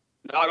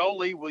 not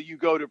only will you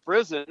go to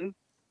prison,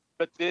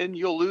 but then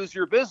you'll lose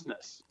your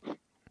business.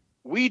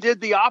 We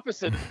did the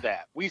opposite of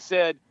that. We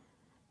said,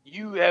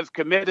 you have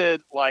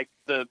committed like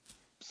the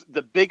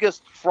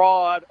biggest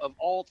fraud of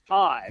all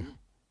time.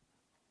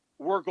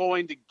 We're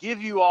going to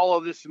give you all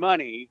of this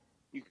money.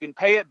 You can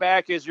pay it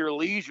back as your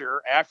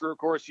leisure after, of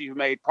course, you've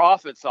made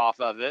profits off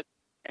of it.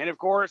 And of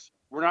course,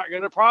 we're not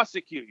going to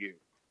prosecute you.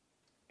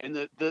 And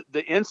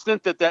the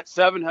instant that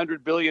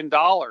 $700 billion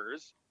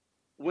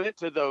went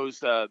to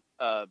those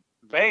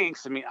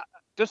banks, I mean,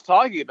 just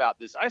talking about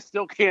this, I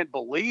still can't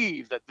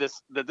believe that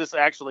this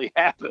actually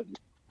happened.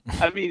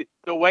 I mean,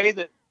 the way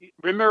that,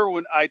 remember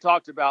when I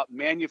talked about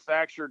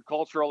manufactured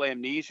cultural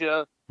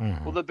amnesia?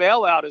 Mm-hmm. Well, the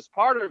bailout is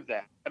part of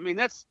that. I mean,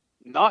 that's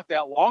not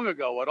that long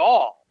ago at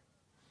all.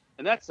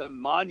 And that's a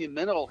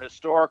monumental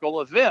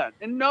historical event,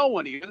 and no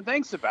one even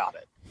thinks about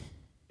it.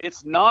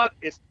 It's not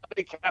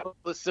a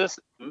capitalist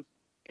system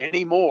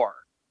anymore.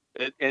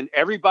 And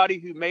everybody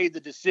who made the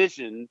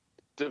decision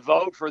to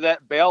vote for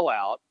that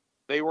bailout,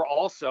 they were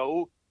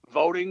also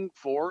voting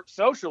for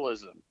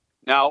socialism.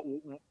 Now,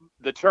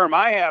 the term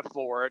I have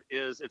for it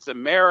is it's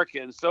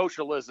American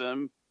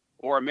socialism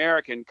or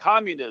American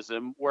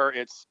communism, where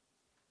it's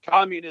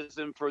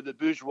communism for the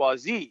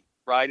bourgeoisie,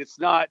 right? It's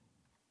not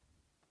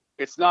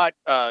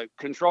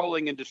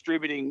controlling and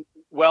distributing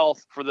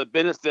wealth for the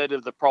benefit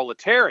of the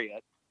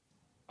proletariat,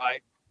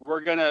 right? We're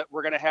gonna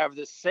have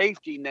this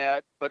safety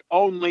net, but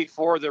only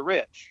for the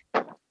rich.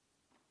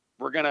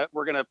 We're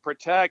gonna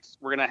protect.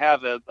 We're gonna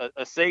have a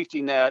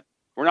safety net.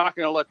 We're not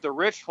gonna let the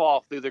rich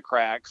fall through the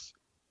cracks.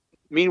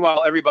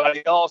 Meanwhile,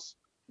 everybody else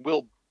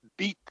will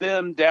beat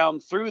them down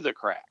through the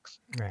cracks.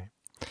 Right.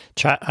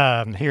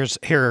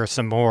 Here are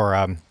some more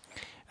of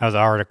the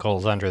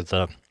articles under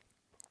the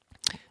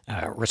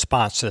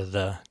response to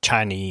the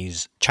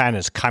China's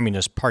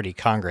Communist Party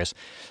Congress.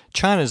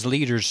 China's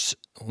leader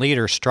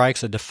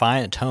strikes a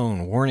defiant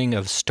tone, warning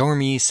of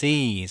stormy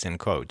seas, in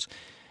quotes.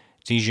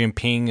 Xi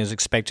Jinping is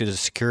expected to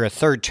secure a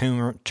third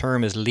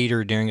term as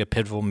leader during a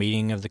pivotal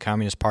meeting of the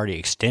Communist Party,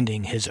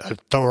 extending his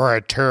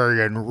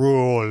authoritarian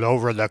rule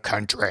over the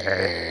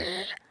country.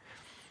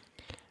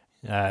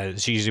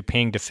 Xi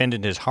Jinping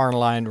defended his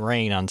hardline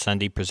reign on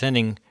Sunday,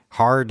 presenting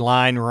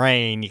hardline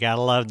reign. You got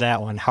to love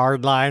that one.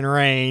 Hardline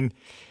reign.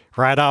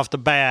 Right off the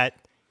bat,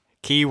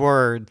 key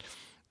word.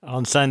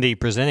 On Sunday,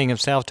 presenting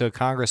himself to a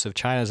Congress of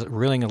China's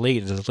ruling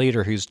elite as a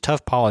leader whose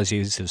tough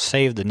policies have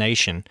saved the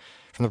nation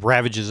from the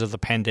ravages of the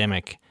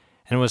pandemic,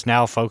 and was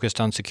now focused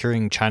on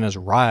securing China's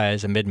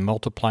rise amid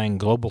multiplying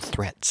global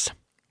threats.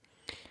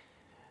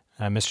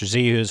 Mr.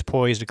 Xi, who is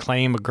poised to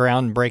claim a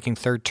groundbreaking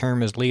third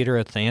term as leader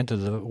at the end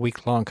of the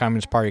week-long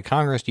Communist Party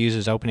Congress, used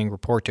his opening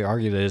report to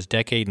argue that his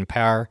decade in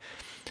power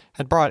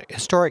had brought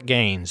historic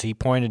gains. He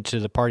pointed to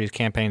the party's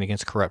campaign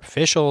against corrupt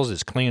officials,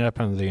 its cleanup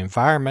of the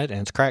environment,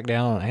 and its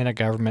crackdown on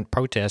anti-government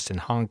protests in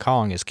Hong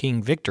Kong as key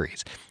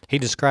victories. He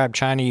described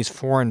Chinese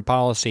foreign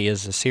policy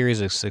as a series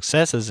of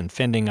successes in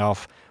fending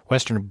off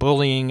Western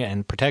bullying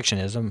and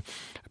protectionism,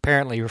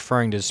 apparently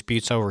referring to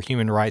disputes over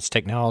human rights,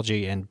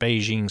 technology, and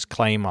Beijing's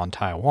claim on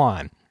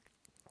Taiwan.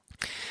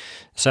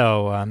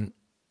 So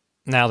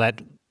now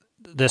that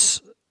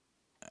this...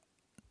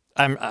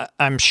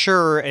 I'm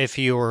sure if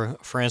you were,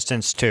 for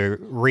instance, to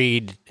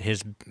read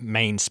his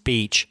main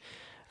speech,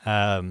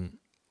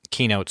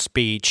 keynote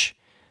speech,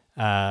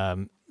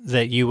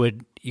 that you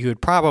would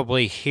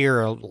probably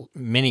hear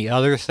many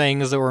other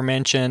things that were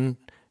mentioned,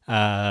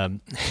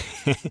 and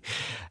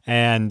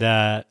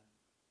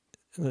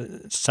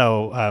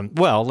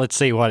well, let's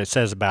see what it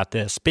says about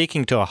this.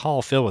 Speaking to a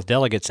hall filled with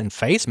delegates in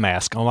face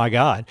masks, oh my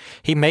God,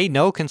 he made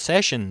no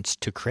concessions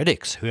to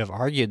critics who have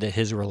argued that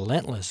his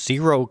relentless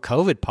zero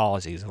COVID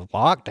policies of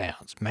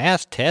lockdowns,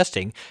 mass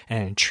testing,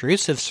 and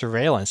intrusive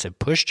surveillance have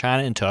pushed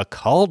China into a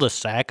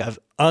cul-de-sac of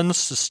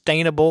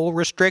unsustainable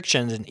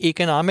restrictions and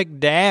economic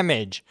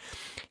damage.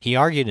 He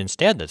argued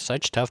instead that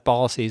such tough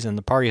policies and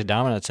the party's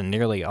dominance in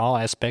nearly all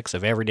aspects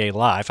of everyday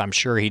life, I'm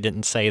sure he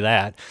didn't say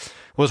that,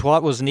 was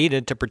what was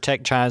needed to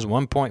protect China's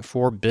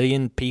 1.4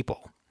 billion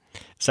people.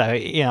 So,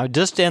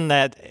 just in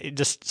that,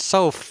 just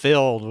so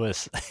filled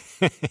with...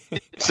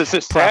 It's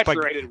just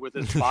saturated with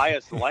this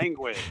biased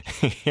language.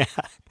 Yeah.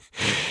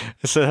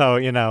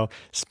 So,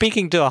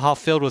 speaking to a hall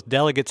filled with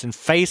delegates in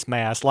face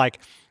masks, like,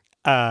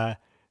 bad.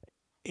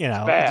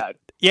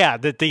 Yeah,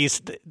 that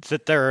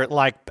they're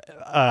like,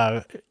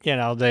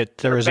 that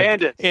there's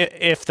bandits.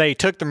 If they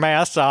took their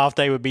masks off,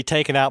 they would be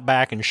taken out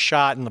back and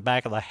shot in the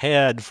back of the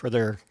head for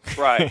their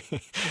right.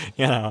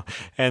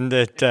 And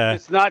that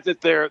it's not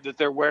that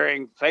they're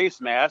wearing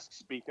face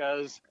masks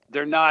because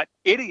they're not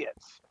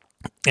idiots.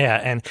 Yeah,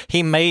 and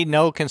he made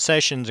no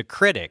concessions to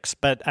critics,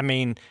 but I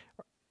mean,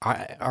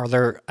 are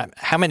there?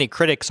 How many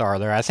critics are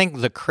there? I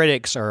think the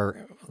critics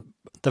are.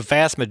 The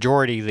vast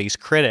majority of these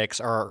critics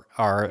are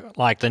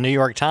like the New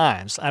York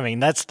Times. I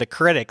mean, that's the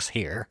critics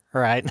here,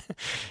 right?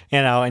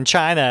 In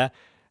China,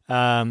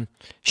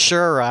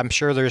 sure, I'm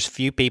sure there's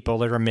few people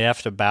that are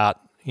miffed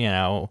about,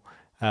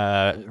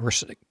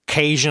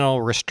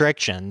 occasional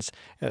restrictions.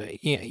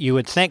 You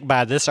would think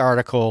by this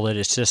article that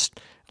it's just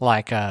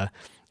like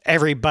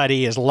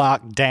everybody is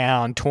locked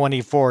down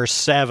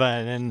 24/7,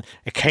 and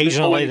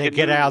occasionally they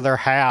get out of their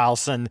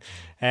house, and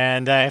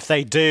if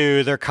they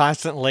do, they're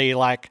constantly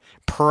like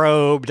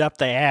probed up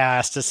the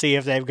ass to see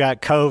if they've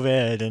got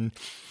COVID,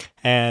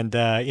 and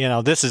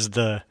this is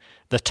the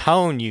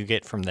tone you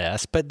get from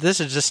this, but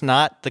this is just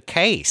not the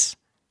case.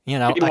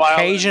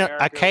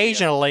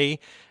 Occasionally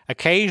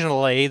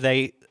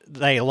they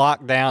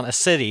lock down a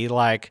city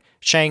like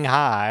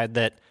Shanghai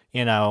that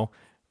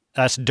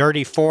us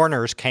dirty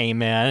foreigners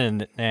came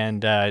in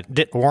and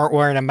weren't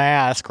wearing a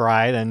mask,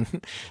 right,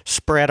 and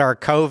spread our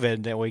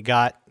COVID that we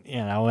got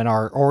in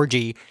our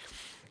orgy,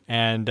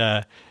 and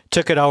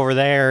took it over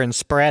there and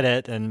spread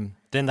it, and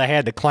then they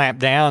had to clamp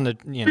down to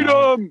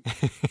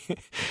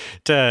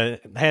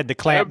had to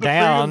clamp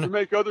down to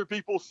make other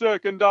people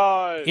sick and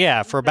die.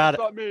 Yeah, for about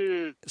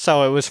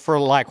so it was for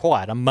like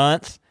what, a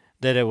month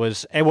that it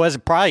was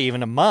probably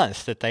even a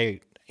month that they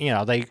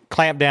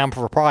clamped down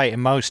for probably at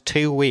most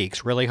 2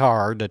 weeks really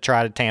hard to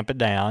try to tamp it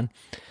down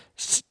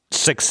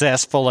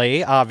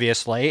successfully,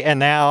 obviously, and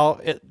now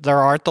there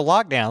aren't the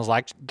lockdowns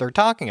like they're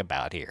talking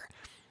about here.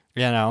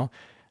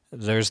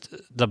 There's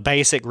the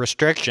basic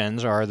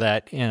restrictions are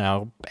that,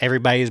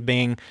 everybody's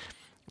being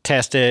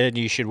tested.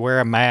 You should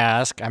wear a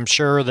mask. I'm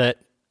sure that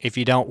if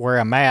you don't wear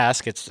a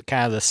mask, it's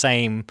kind of the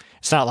same.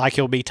 It's not like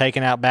you'll be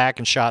taken out back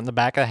and shot in the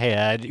back of the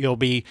head. You'll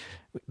be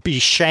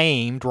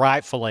shamed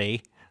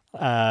rightfully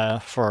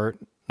for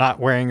not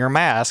wearing your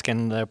mask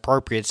in the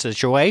appropriate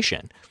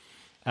situation.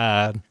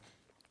 So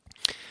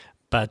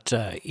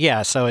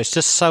it's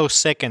just so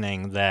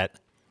sickening that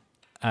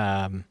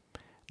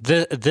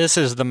this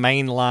is the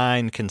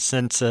mainline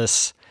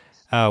consensus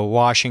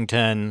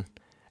Washington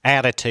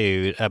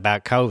attitude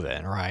about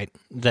COVID, right?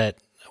 That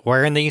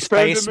wearing these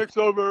pandemic's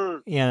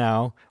over.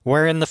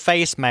 Wearing the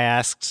face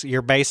masks,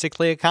 you're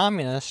basically a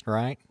communist,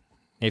 right?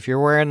 If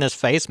you're wearing this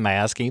face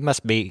mask, you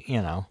must be,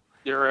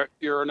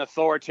 You're an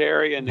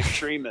authoritarian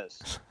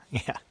extremist.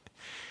 Yeah.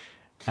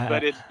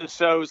 But it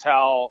shows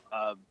how.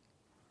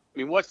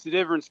 What's the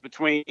difference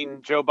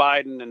between Joe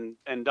Biden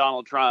and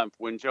Donald Trump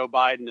when Joe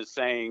Biden is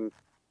saying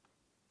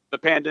the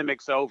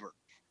pandemic's over?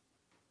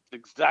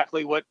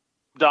 Exactly what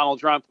Donald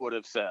Trump would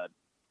have said.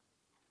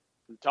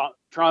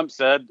 Trump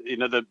said,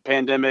 the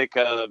pandemic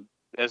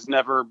has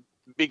never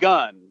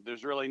begun.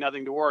 There's really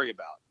nothing to worry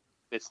about.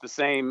 It's the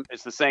same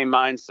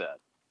mindset.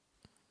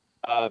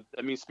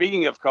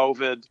 Speaking of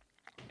COVID,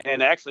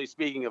 and actually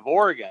speaking of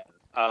Oregon,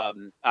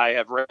 I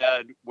have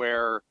read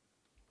where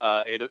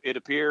it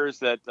appears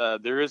that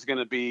there is going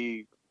to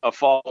be a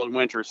fall and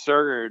winter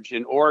surge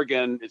in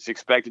Oregon. It's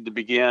expected to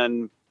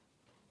begin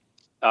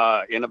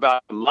in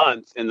about a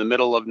month, in the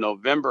middle of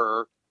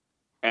November,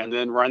 and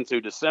then run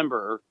through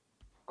December.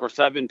 Of course,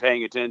 I've been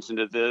paying attention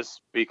to this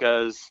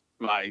because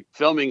my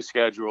filming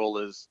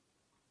schedule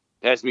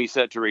has me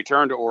set to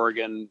return to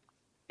Oregon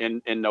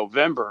in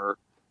November.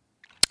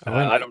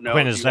 I don't know.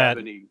 When is that?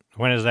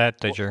 When is that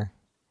you're?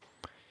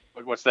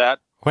 What's that?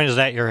 When is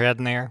that you're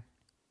heading there?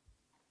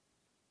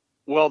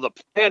 Well, the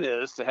plan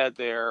is to head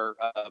there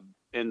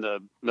in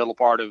the middle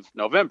part of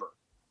November.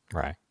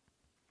 Right.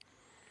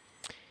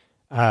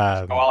 So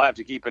I'll have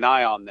to keep an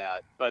eye on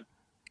that. But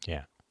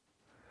yeah.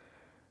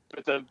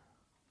 But the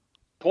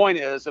point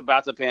is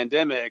about the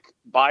pandemic.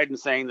 Biden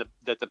saying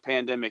that the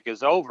pandemic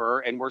is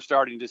over, and we're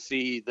starting to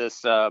see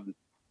this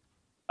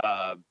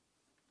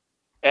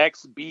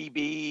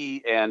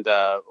XBB and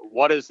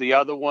what is the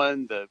other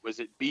one? Was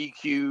it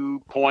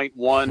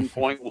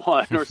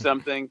BQ.1.1 or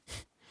something?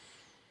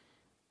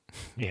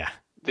 Yeah.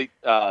 The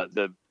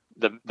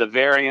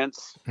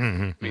variants.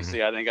 Mm-hmm, Let me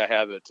see. I think I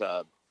have it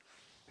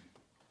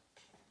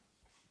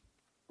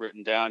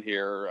written down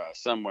here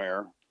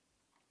somewhere.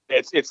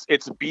 It's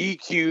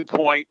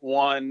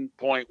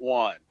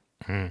BQ.1.1.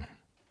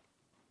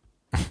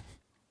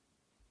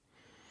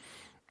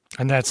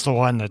 And that's the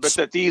one that's. But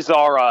that these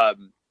are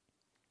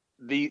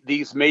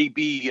these may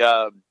be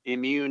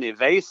immune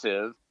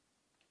evasive.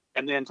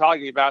 And then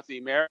talking about the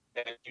American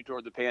attitude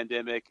toward the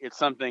pandemic, it's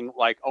something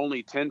like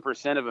only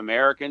 10% of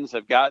Americans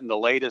have gotten the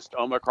latest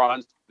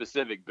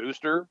Omicron-specific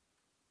booster.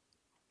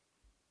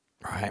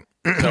 Right.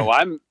 So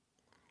I'm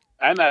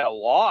at a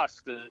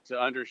loss to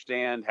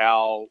understand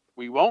how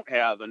we won't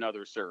have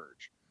another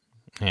surge.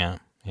 Yeah.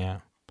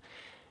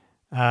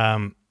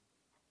 I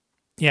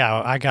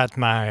got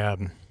my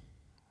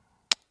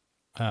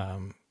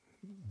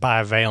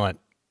bivalent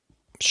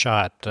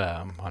shot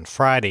on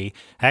Friday.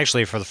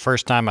 Actually, for the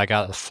first time, I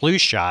got a flu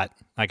shot.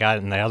 I got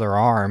it in the other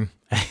arm.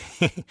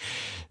 And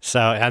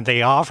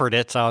they offered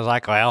it, so I was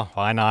like, well,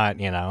 why not?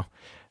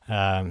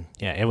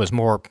 It was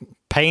more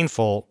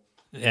painful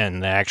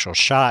in the actual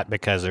shot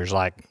because there's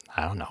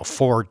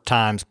 4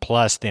 times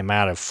plus the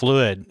amount of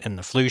fluid in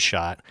the flu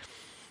shot.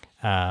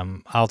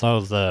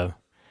 Although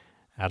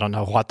I don't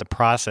know what the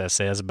process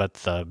is, but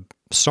the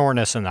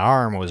soreness in the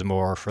arm was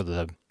more for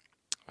the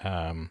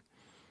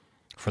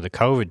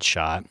COVID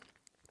shot.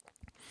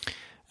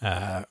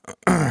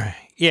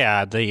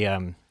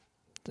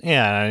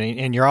 Yeah,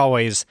 and you're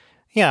always,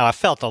 I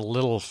felt a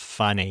little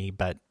funny,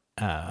 but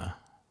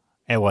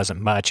it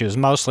wasn't much. It was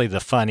mostly the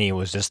funny. It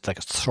was just the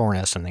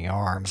soreness in the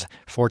arms.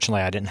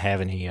 Fortunately, I didn't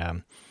have any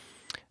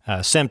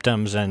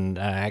symptoms, and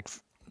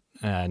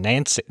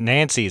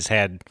Nancy's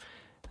had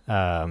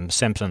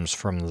symptoms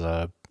from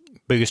the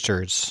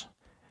boosters,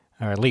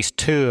 or at least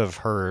 2 of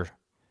her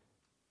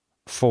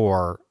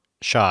 4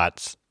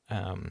 shots.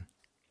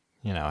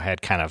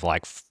 Had kind of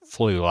like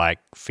flu-like,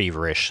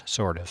 feverish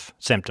sort of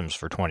symptoms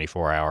for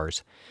 24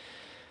 hours.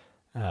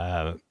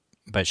 But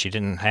she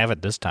didn't have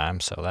it this time,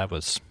 so that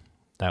was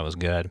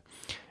good.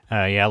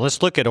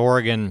 Let's look at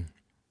Oregon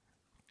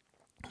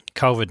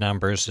COVID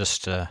numbers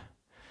just to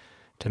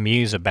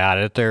muse about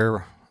it.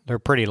 They're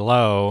pretty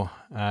low.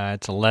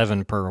 It's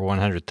 11 per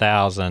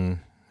 100,000.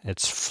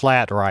 It's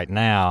flat right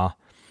now,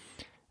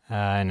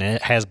 and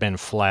it has been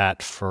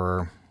flat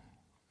for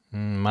a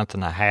month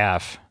and a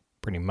half,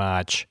 pretty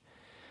much.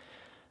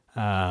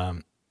 I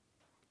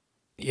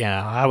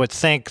would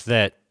think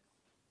that,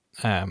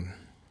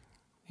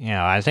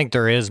 I think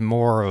there is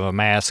more of a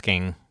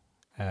masking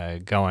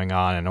going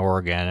on in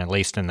Oregon, at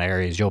least in the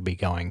areas you'll be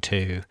going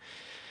to,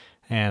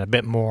 and a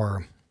bit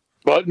more.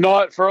 But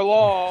not for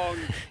long.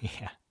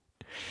 Yeah.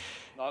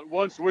 Not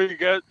once we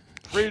get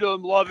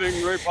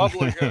freedom-loving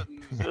Republicans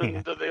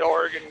into the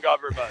Oregon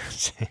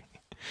government.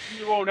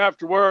 You won't have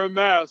to wear a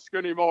mask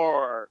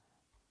anymore.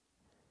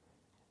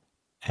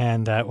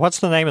 And what's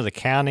the name of the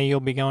county you'll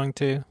be going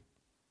to?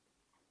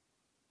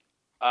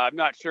 I'm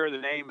not sure the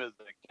name of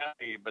the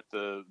county, but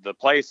the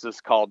place is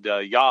called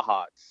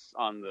Yachats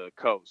on the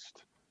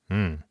coast.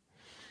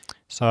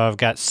 So I've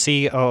got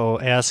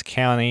COOS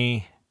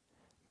County,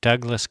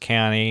 Douglas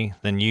County,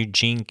 then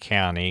Eugene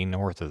County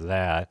north of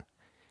that,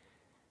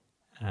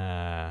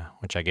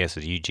 which I guess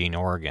is Eugene,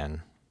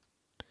 Oregon.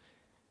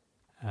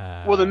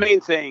 Well, the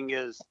main thing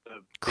is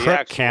the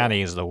Crook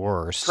County is the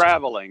worst.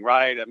 Traveling,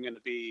 right? I'm going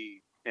to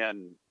be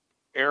in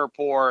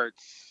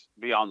airports,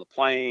 be on the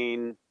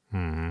plane.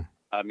 Mm-hmm.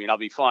 I mean, I'll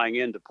be flying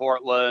into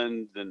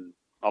Portland, and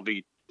I'll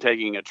be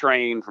taking a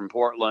train from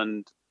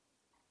Portland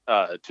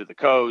to the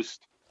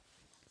coast.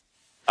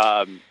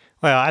 Well,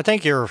 I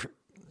think you've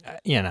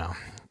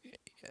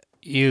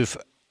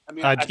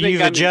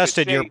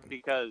adjusted your,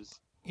 because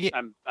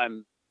I'm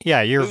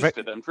you're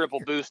boosted. I'm triple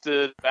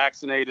boosted,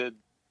 vaccinated.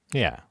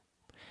 Yeah,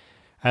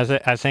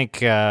 I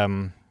think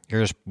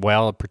you're as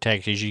well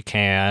protected as you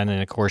can,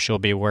 and of course you'll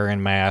be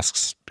wearing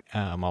masks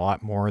a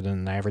lot more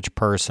than the average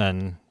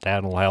person.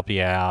 That'll help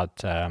you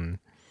out.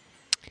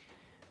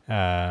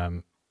 I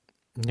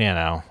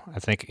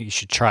think you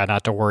should try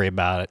not to worry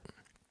about it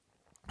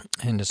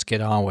and just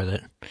get on with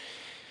it.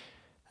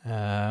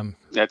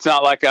 It's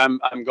not like I'm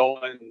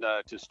going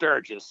to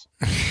Sturgis,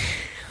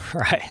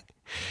 right?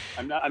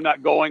 I'm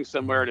not going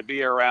somewhere to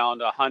be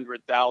around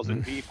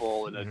 100,000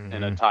 people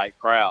in a tight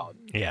crowd.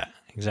 Yeah,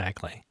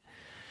 exactly.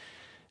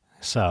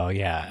 So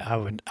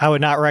I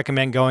would not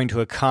recommend going to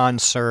a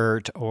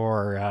concert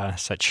or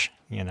such,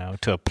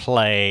 to a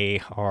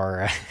play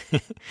or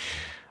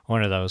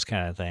one of those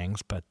kind of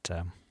things. But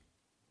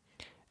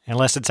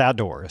unless it's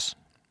outdoors.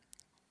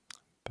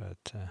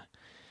 But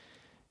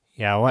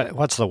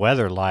what's the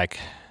weather like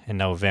in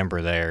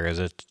November there? Is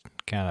it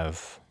kind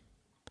of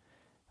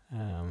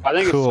I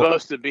think cool, it's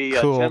supposed to be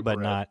cool, temperate,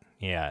 but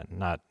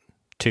not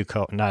too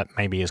cold. Not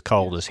maybe as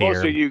cold as here.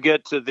 Closer you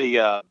get to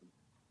the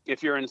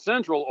if you're in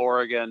Central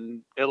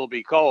Oregon, it'll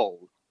be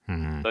cold.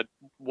 Mm-hmm. But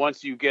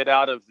once you get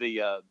out of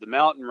the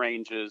mountain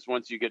ranges,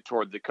 once you get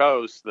toward the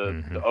coast,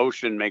 the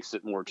ocean makes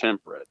it more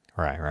temperate.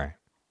 Right.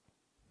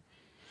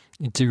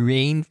 It's a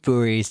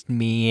rainforest,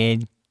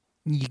 man.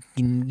 You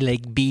can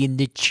be in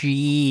the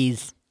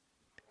trees.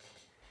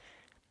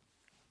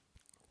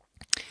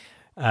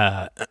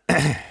 So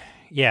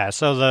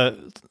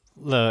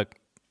the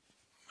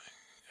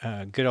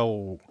good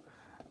old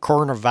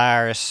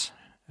coronavirus.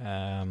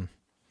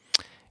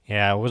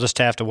 We'll just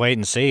have to wait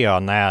and see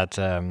on that.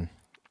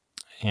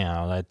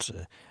 That's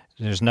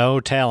there's no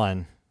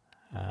telling.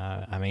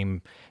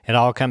 It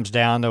all comes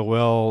down to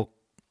will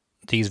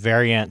these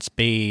variants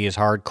be as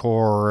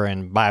hardcore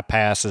and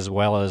bypass as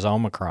well as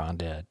Omicron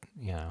did?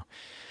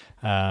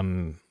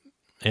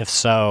 If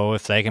so,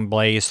 if they can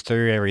blaze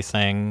through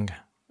everything,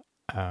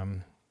 I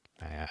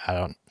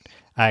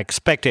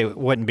expect it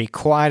wouldn't be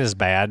quite as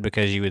bad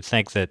because you would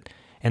think that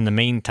in the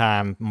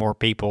meantime more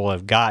people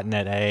have gotten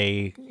it.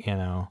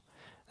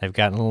 They've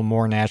gotten a little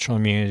more natural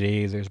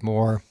immunity. There's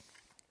more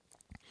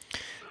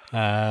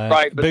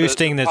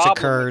boosting that's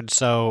occurred,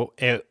 so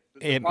it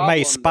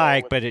may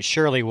spike, but it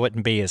surely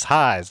wouldn't be as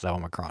high as the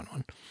Omicron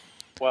one.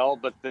 Well,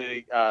 but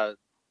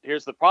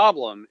here's the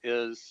problem: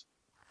 is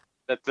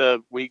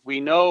that we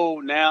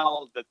know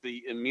now that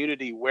the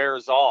immunity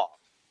wears off,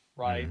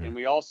 right? Mm-hmm. And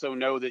we also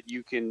know that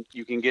you can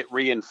get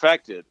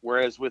reinfected.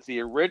 Whereas with the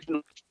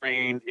original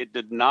strain, it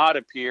did not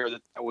appear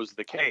that was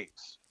the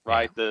case,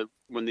 right? Yeah.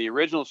 When the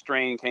original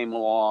strain came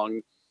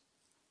along,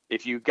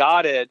 if you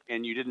got it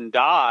and you didn't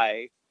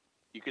die,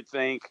 you could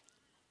think,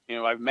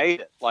 I've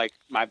made it. Like,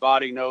 my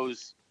body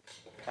knows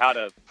how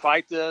to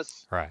fight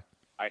this. Right.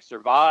 I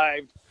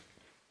survived.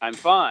 I'm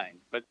fine.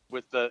 But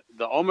with the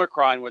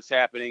Omicron, what's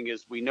happening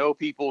is we know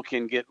people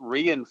can get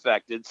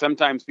reinfected.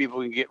 Sometimes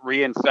people can get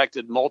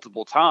reinfected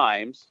multiple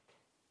times.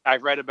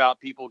 I've read about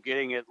people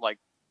getting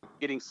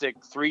sick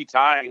 3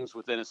 times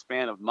within a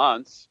span of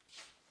months.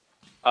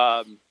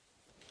 And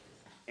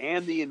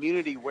the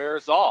immunity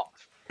wears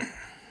off.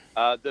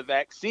 The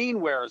vaccine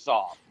wears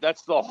off.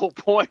 That's the whole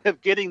point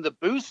of getting the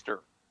booster.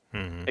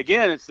 Mm-hmm.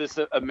 Again, it's this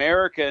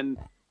American.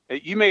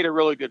 You made a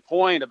really good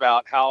point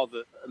about how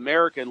the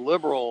American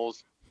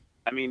liberals,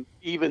 I mean,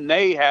 even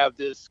they have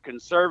this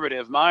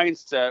conservative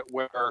mindset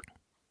where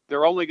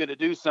they're only going to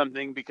do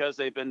something because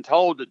they've been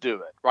told to do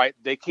it, right?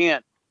 They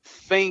can't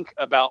think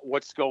about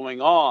what's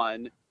going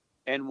on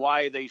and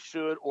why they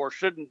should or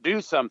shouldn't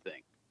do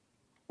something,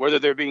 whether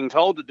they're being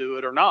told to do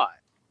it or not.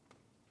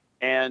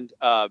 And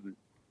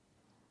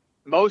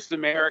most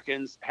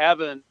Americans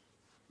haven't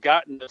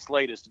gotten this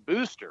latest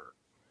booster.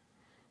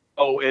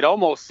 Oh, it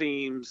almost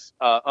seems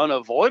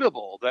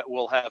unavoidable that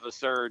we'll have a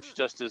surge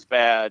just as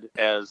bad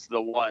as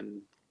the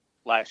one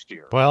last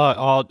year.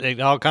 Well, it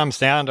all comes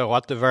down to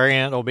what the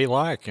variant will be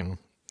like, and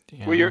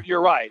well,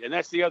 you're right, and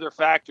that's the other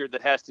factor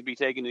that has to be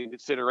taken into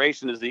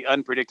consideration is the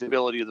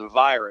unpredictability of the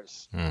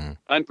virus. Mm.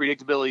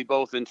 Unpredictability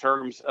both in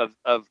terms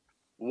of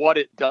what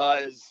it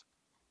does,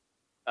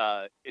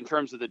 in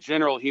terms of the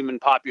general human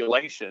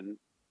population,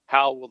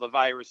 how will the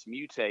virus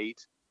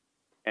mutate,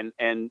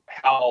 and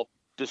how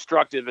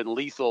destructive and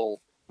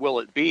lethal will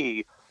it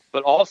be,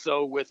 but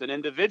also with an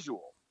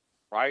individual,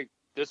 right?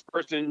 This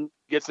person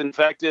gets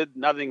infected,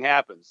 nothing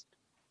happens.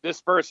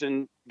 This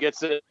person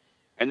gets it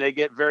and they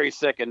get very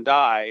sick and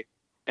die.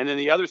 And then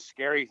the other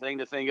scary thing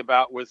to think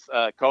about with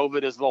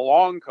COVID is the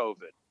long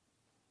COVID,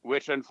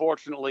 which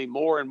unfortunately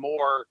more and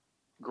more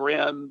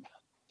grim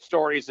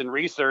stories and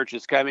research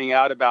is coming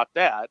out about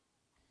that.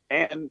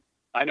 And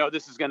I know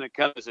this is going to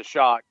come as a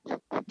shock,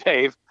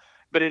 Dave,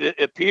 but it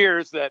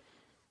appears that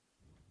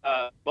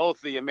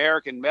both the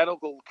American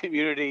medical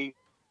community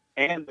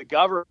and the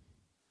government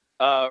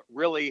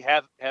really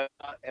have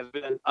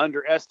been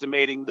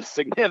underestimating the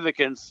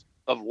significance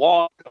of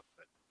long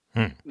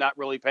COVID, not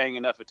really paying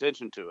enough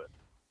attention to it.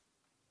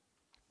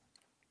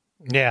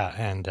 Yeah,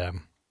 and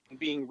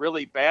being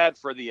really bad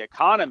for the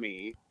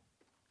economy,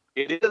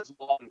 it is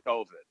long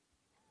COVID,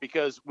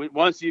 because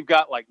once you've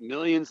got like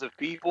millions of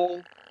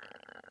people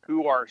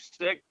who are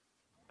sick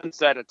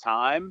at a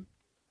time,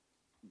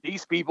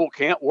 these people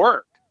can't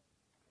work.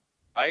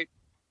 Right?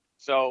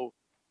 So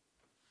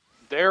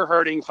they're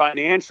hurting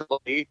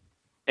financially,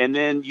 and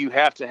then you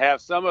have to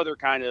have some other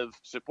kind of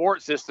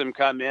support system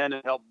come in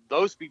and help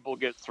those people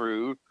get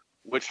through,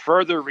 which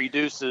further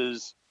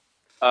reduces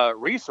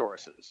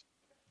resources.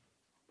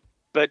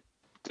 But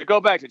to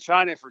go back to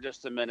China for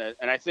just a minute,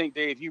 and I think,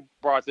 Dave, you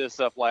brought this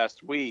up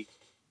last week,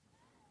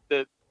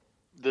 the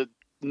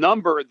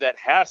number that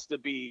has to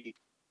be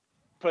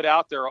put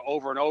out there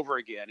over and over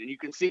again, and you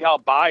can see how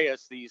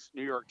biased these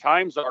New York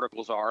Times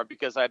articles are,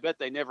 because I bet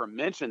they never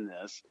mention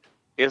this,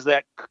 is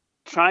that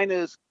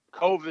China's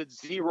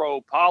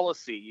COVID-0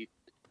 policy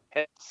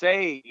has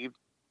saved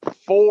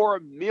 4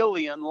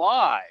 million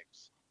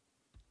lives.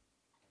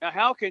 Now,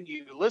 how can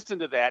you listen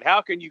to that?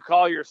 How can you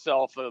call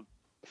yourself a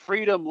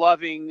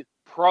freedom-loving,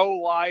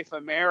 pro-life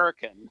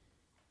American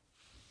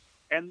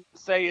and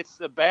say it's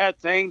a bad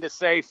thing to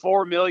save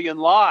 4 million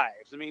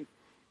lives? I mean,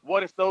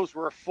 what if those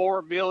were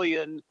 4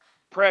 million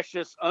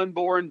precious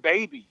unborn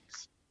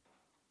babies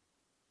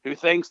who,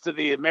 thanks to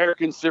the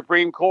American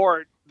Supreme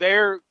Court,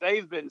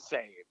 they've been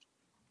saved?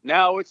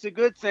 Now, it's a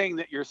good thing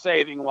that you're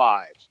saving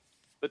lives,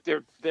 but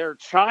they're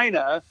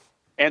China,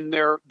 and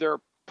they're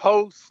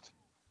post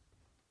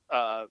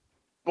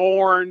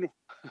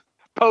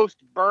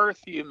birth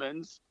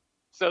humans,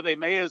 so they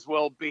may as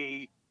well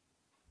be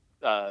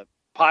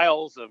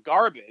piles of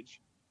garbage.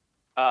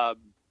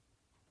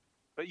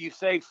 But you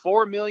saved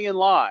 4 million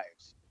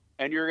lives,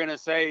 and you're going to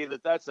say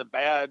that that's a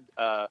bad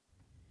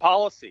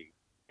policy.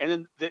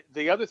 And then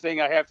the other thing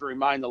I have to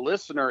remind the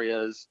listener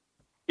is,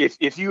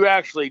 if you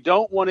actually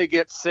don't want to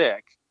get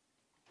sick,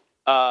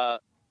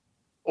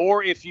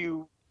 or if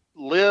you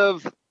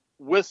live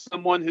with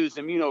someone who's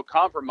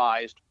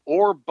immunocompromised,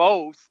 or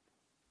both,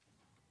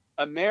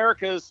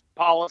 America's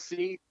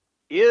policy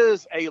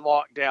is a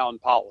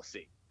lockdown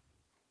policy,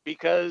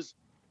 because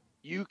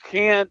you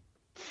can't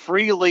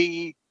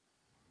freely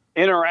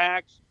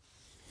interact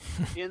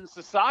in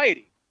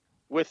society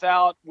with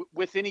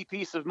any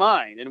peace of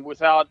mind, and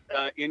without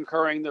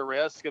incurring the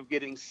risk of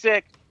getting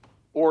sick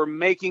or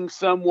making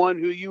someone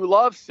who you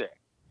love sick.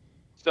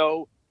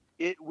 So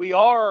we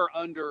are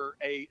under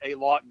a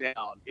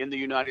lockdown in the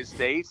United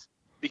States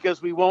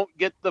because we won't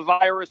get the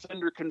virus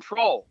under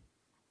control.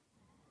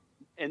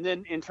 And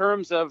then in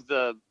terms of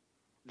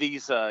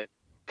these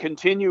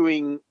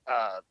continuing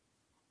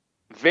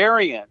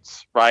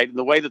variants, right, and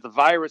the way that the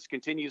virus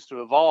continues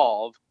to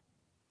evolve,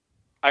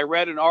 I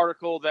read an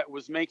article that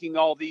was making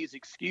all these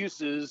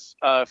excuses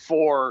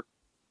for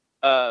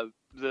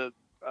the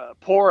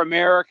poor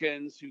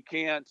Americans who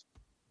can't.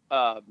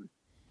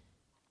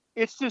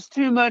 It's just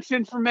too much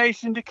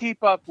information to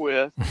keep up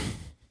with.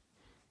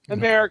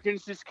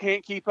 Americans just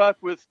can't keep up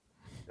with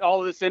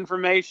all this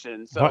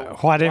information. So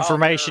what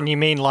information you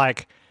mean?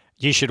 Like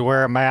you should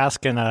wear a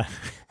mask in a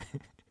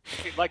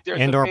like there's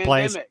indoor a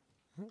place? pandemic.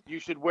 You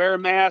should wear a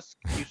mask.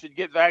 You should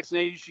get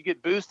vaccinated. You should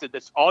get boosted.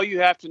 That's all you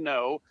have to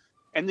know.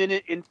 And then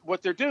in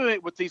what they're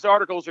doing, what these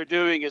articles are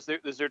doing is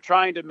they're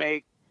trying to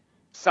make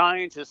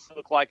scientists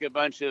look like a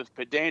bunch of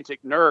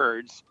pedantic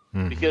nerds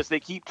because they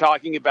keep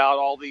talking about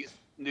all these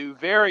new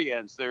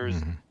variants.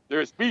 There's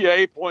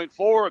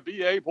BA.4,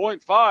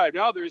 BA.5.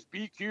 Now there's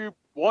BQ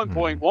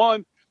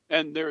 1.1,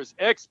 and there's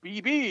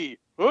XBB.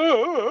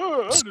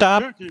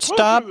 Stop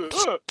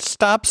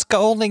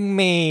scolding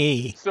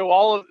me.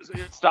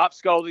 Stop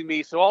scolding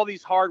me. So all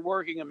these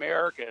hardworking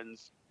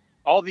Americans,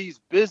 all these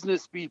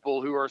business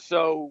people who are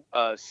so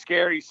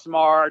scary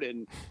smart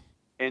and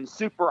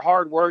super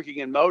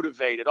hardworking and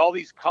motivated, all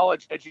these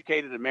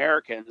college-educated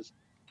Americans,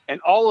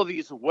 and all of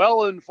these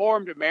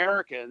well-informed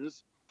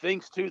Americans,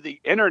 thanks to the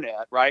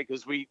internet, right?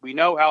 Because we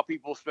know how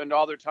people spend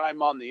all their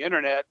time on the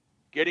internet,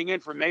 getting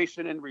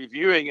information and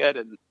reviewing it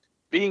and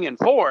being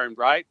informed,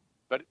 right?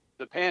 But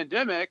the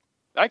pandemic,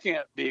 I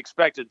can't be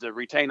expected to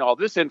retain all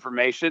this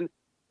information.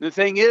 The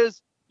thing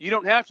is, you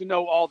don't have to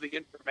know all the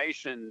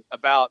information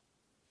about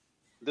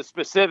the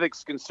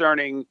specifics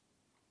concerning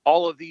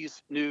all of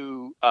these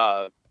new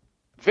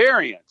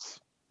variants,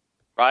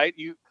 right?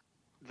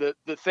 The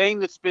thing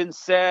that's been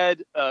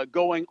said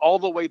going all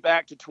the way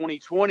back to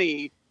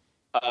 2020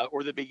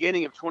 or the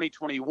beginning of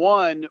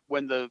 2021,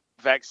 when the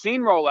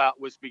vaccine rollout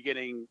was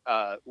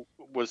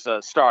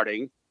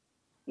starting,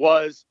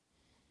 was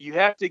you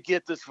have to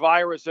get this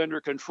virus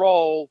under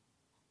control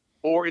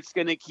or it's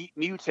going to keep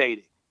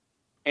mutating.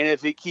 And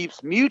if it keeps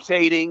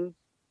mutating,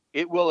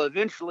 it will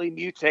eventually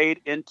mutate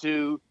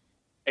into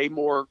a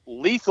more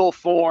lethal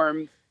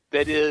form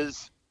that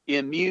is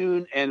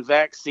immune and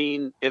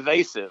vaccine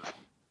evasive.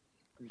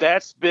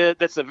 That's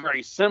a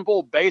very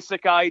simple,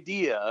 basic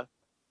idea,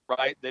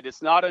 right? That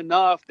it's not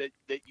enough that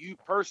you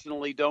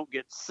personally don't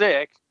get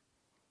sick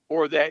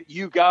or that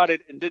you got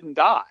it and didn't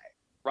die,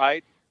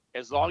 right?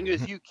 As long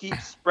as you keep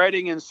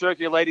spreading and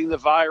circulating the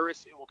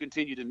virus, it will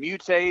continue to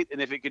mutate. And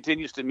if it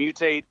continues to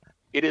mutate,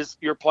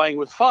 you're playing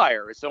with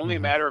fire. It's only a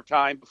matter of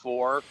time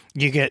before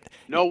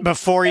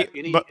before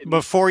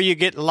you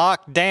get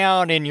locked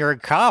down in your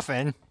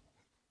coffin.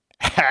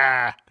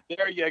 There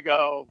you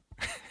go.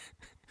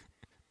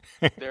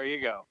 There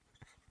you go.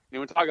 You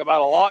want to talk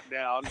about a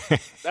lockdown?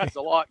 That's a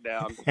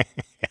lockdown.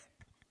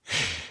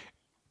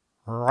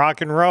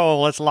 Rock and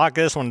roll. Let's lock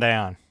this one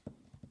down.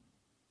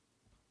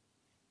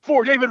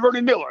 For David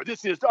Vernon Miller,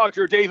 this is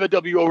Dr. David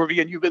W.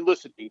 Overby, and you've been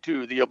listening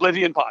to the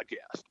Oblivion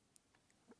Podcast.